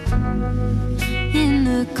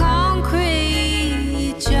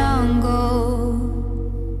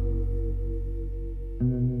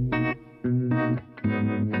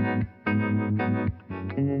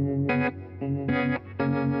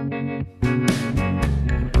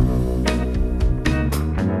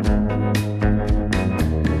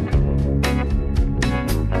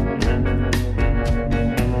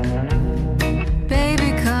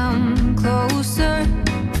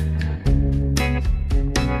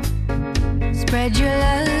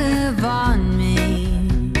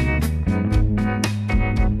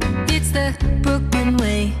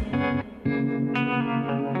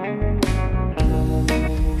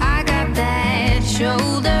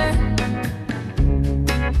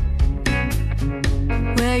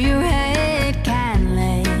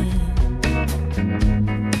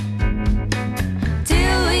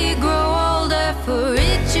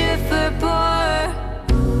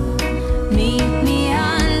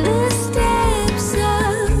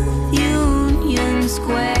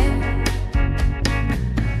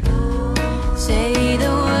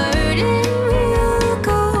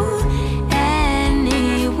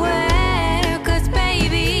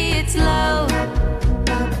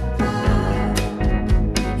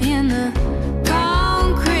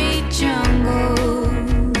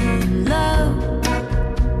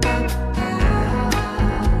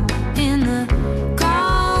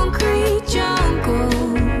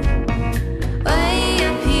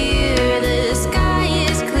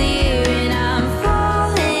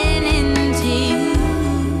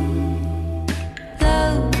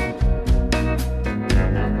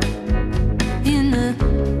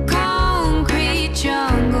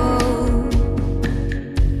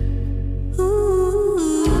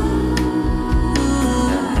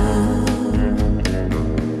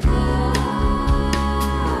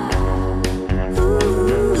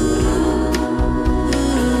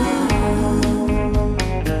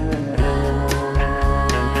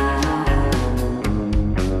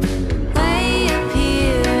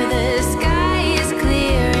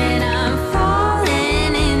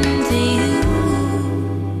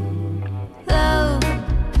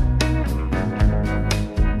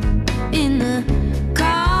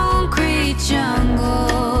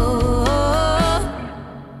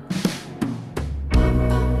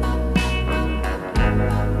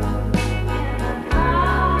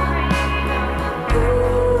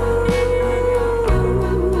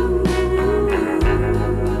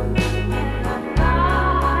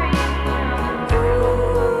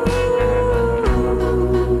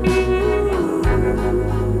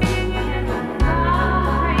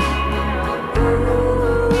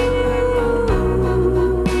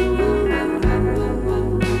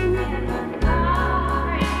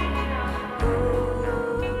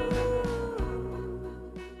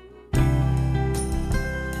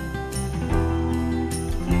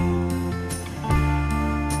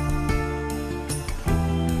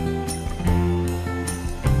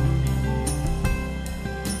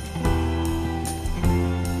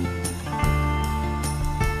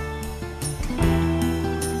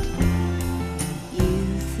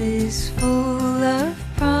is full of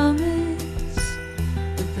promise,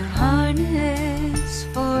 with the harness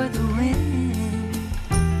for the wind.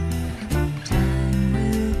 Time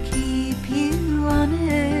will keep you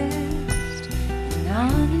honest, and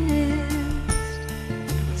honest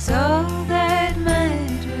is all that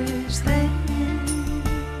matters then.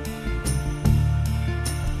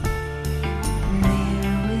 And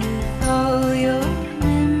there with all your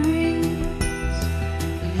memories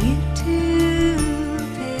for you to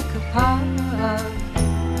pick apart,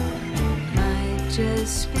 might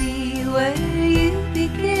just be where you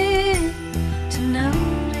begin to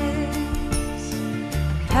notice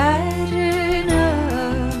a pattern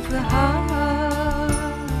of the heart.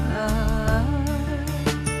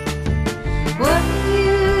 What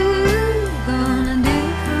you gonna do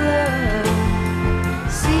for love?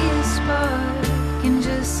 See a spark and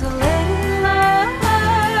just let it lie.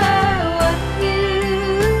 What you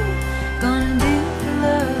gonna do for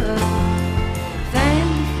love? Fan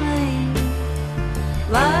the flame,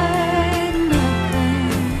 lighten up and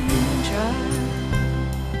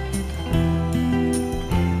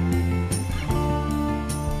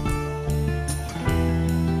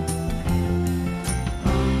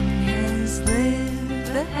Long has lived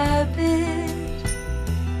the habit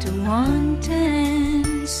to want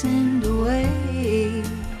and send away.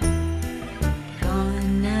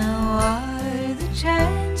 Gone now are the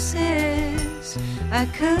chances I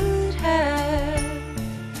could have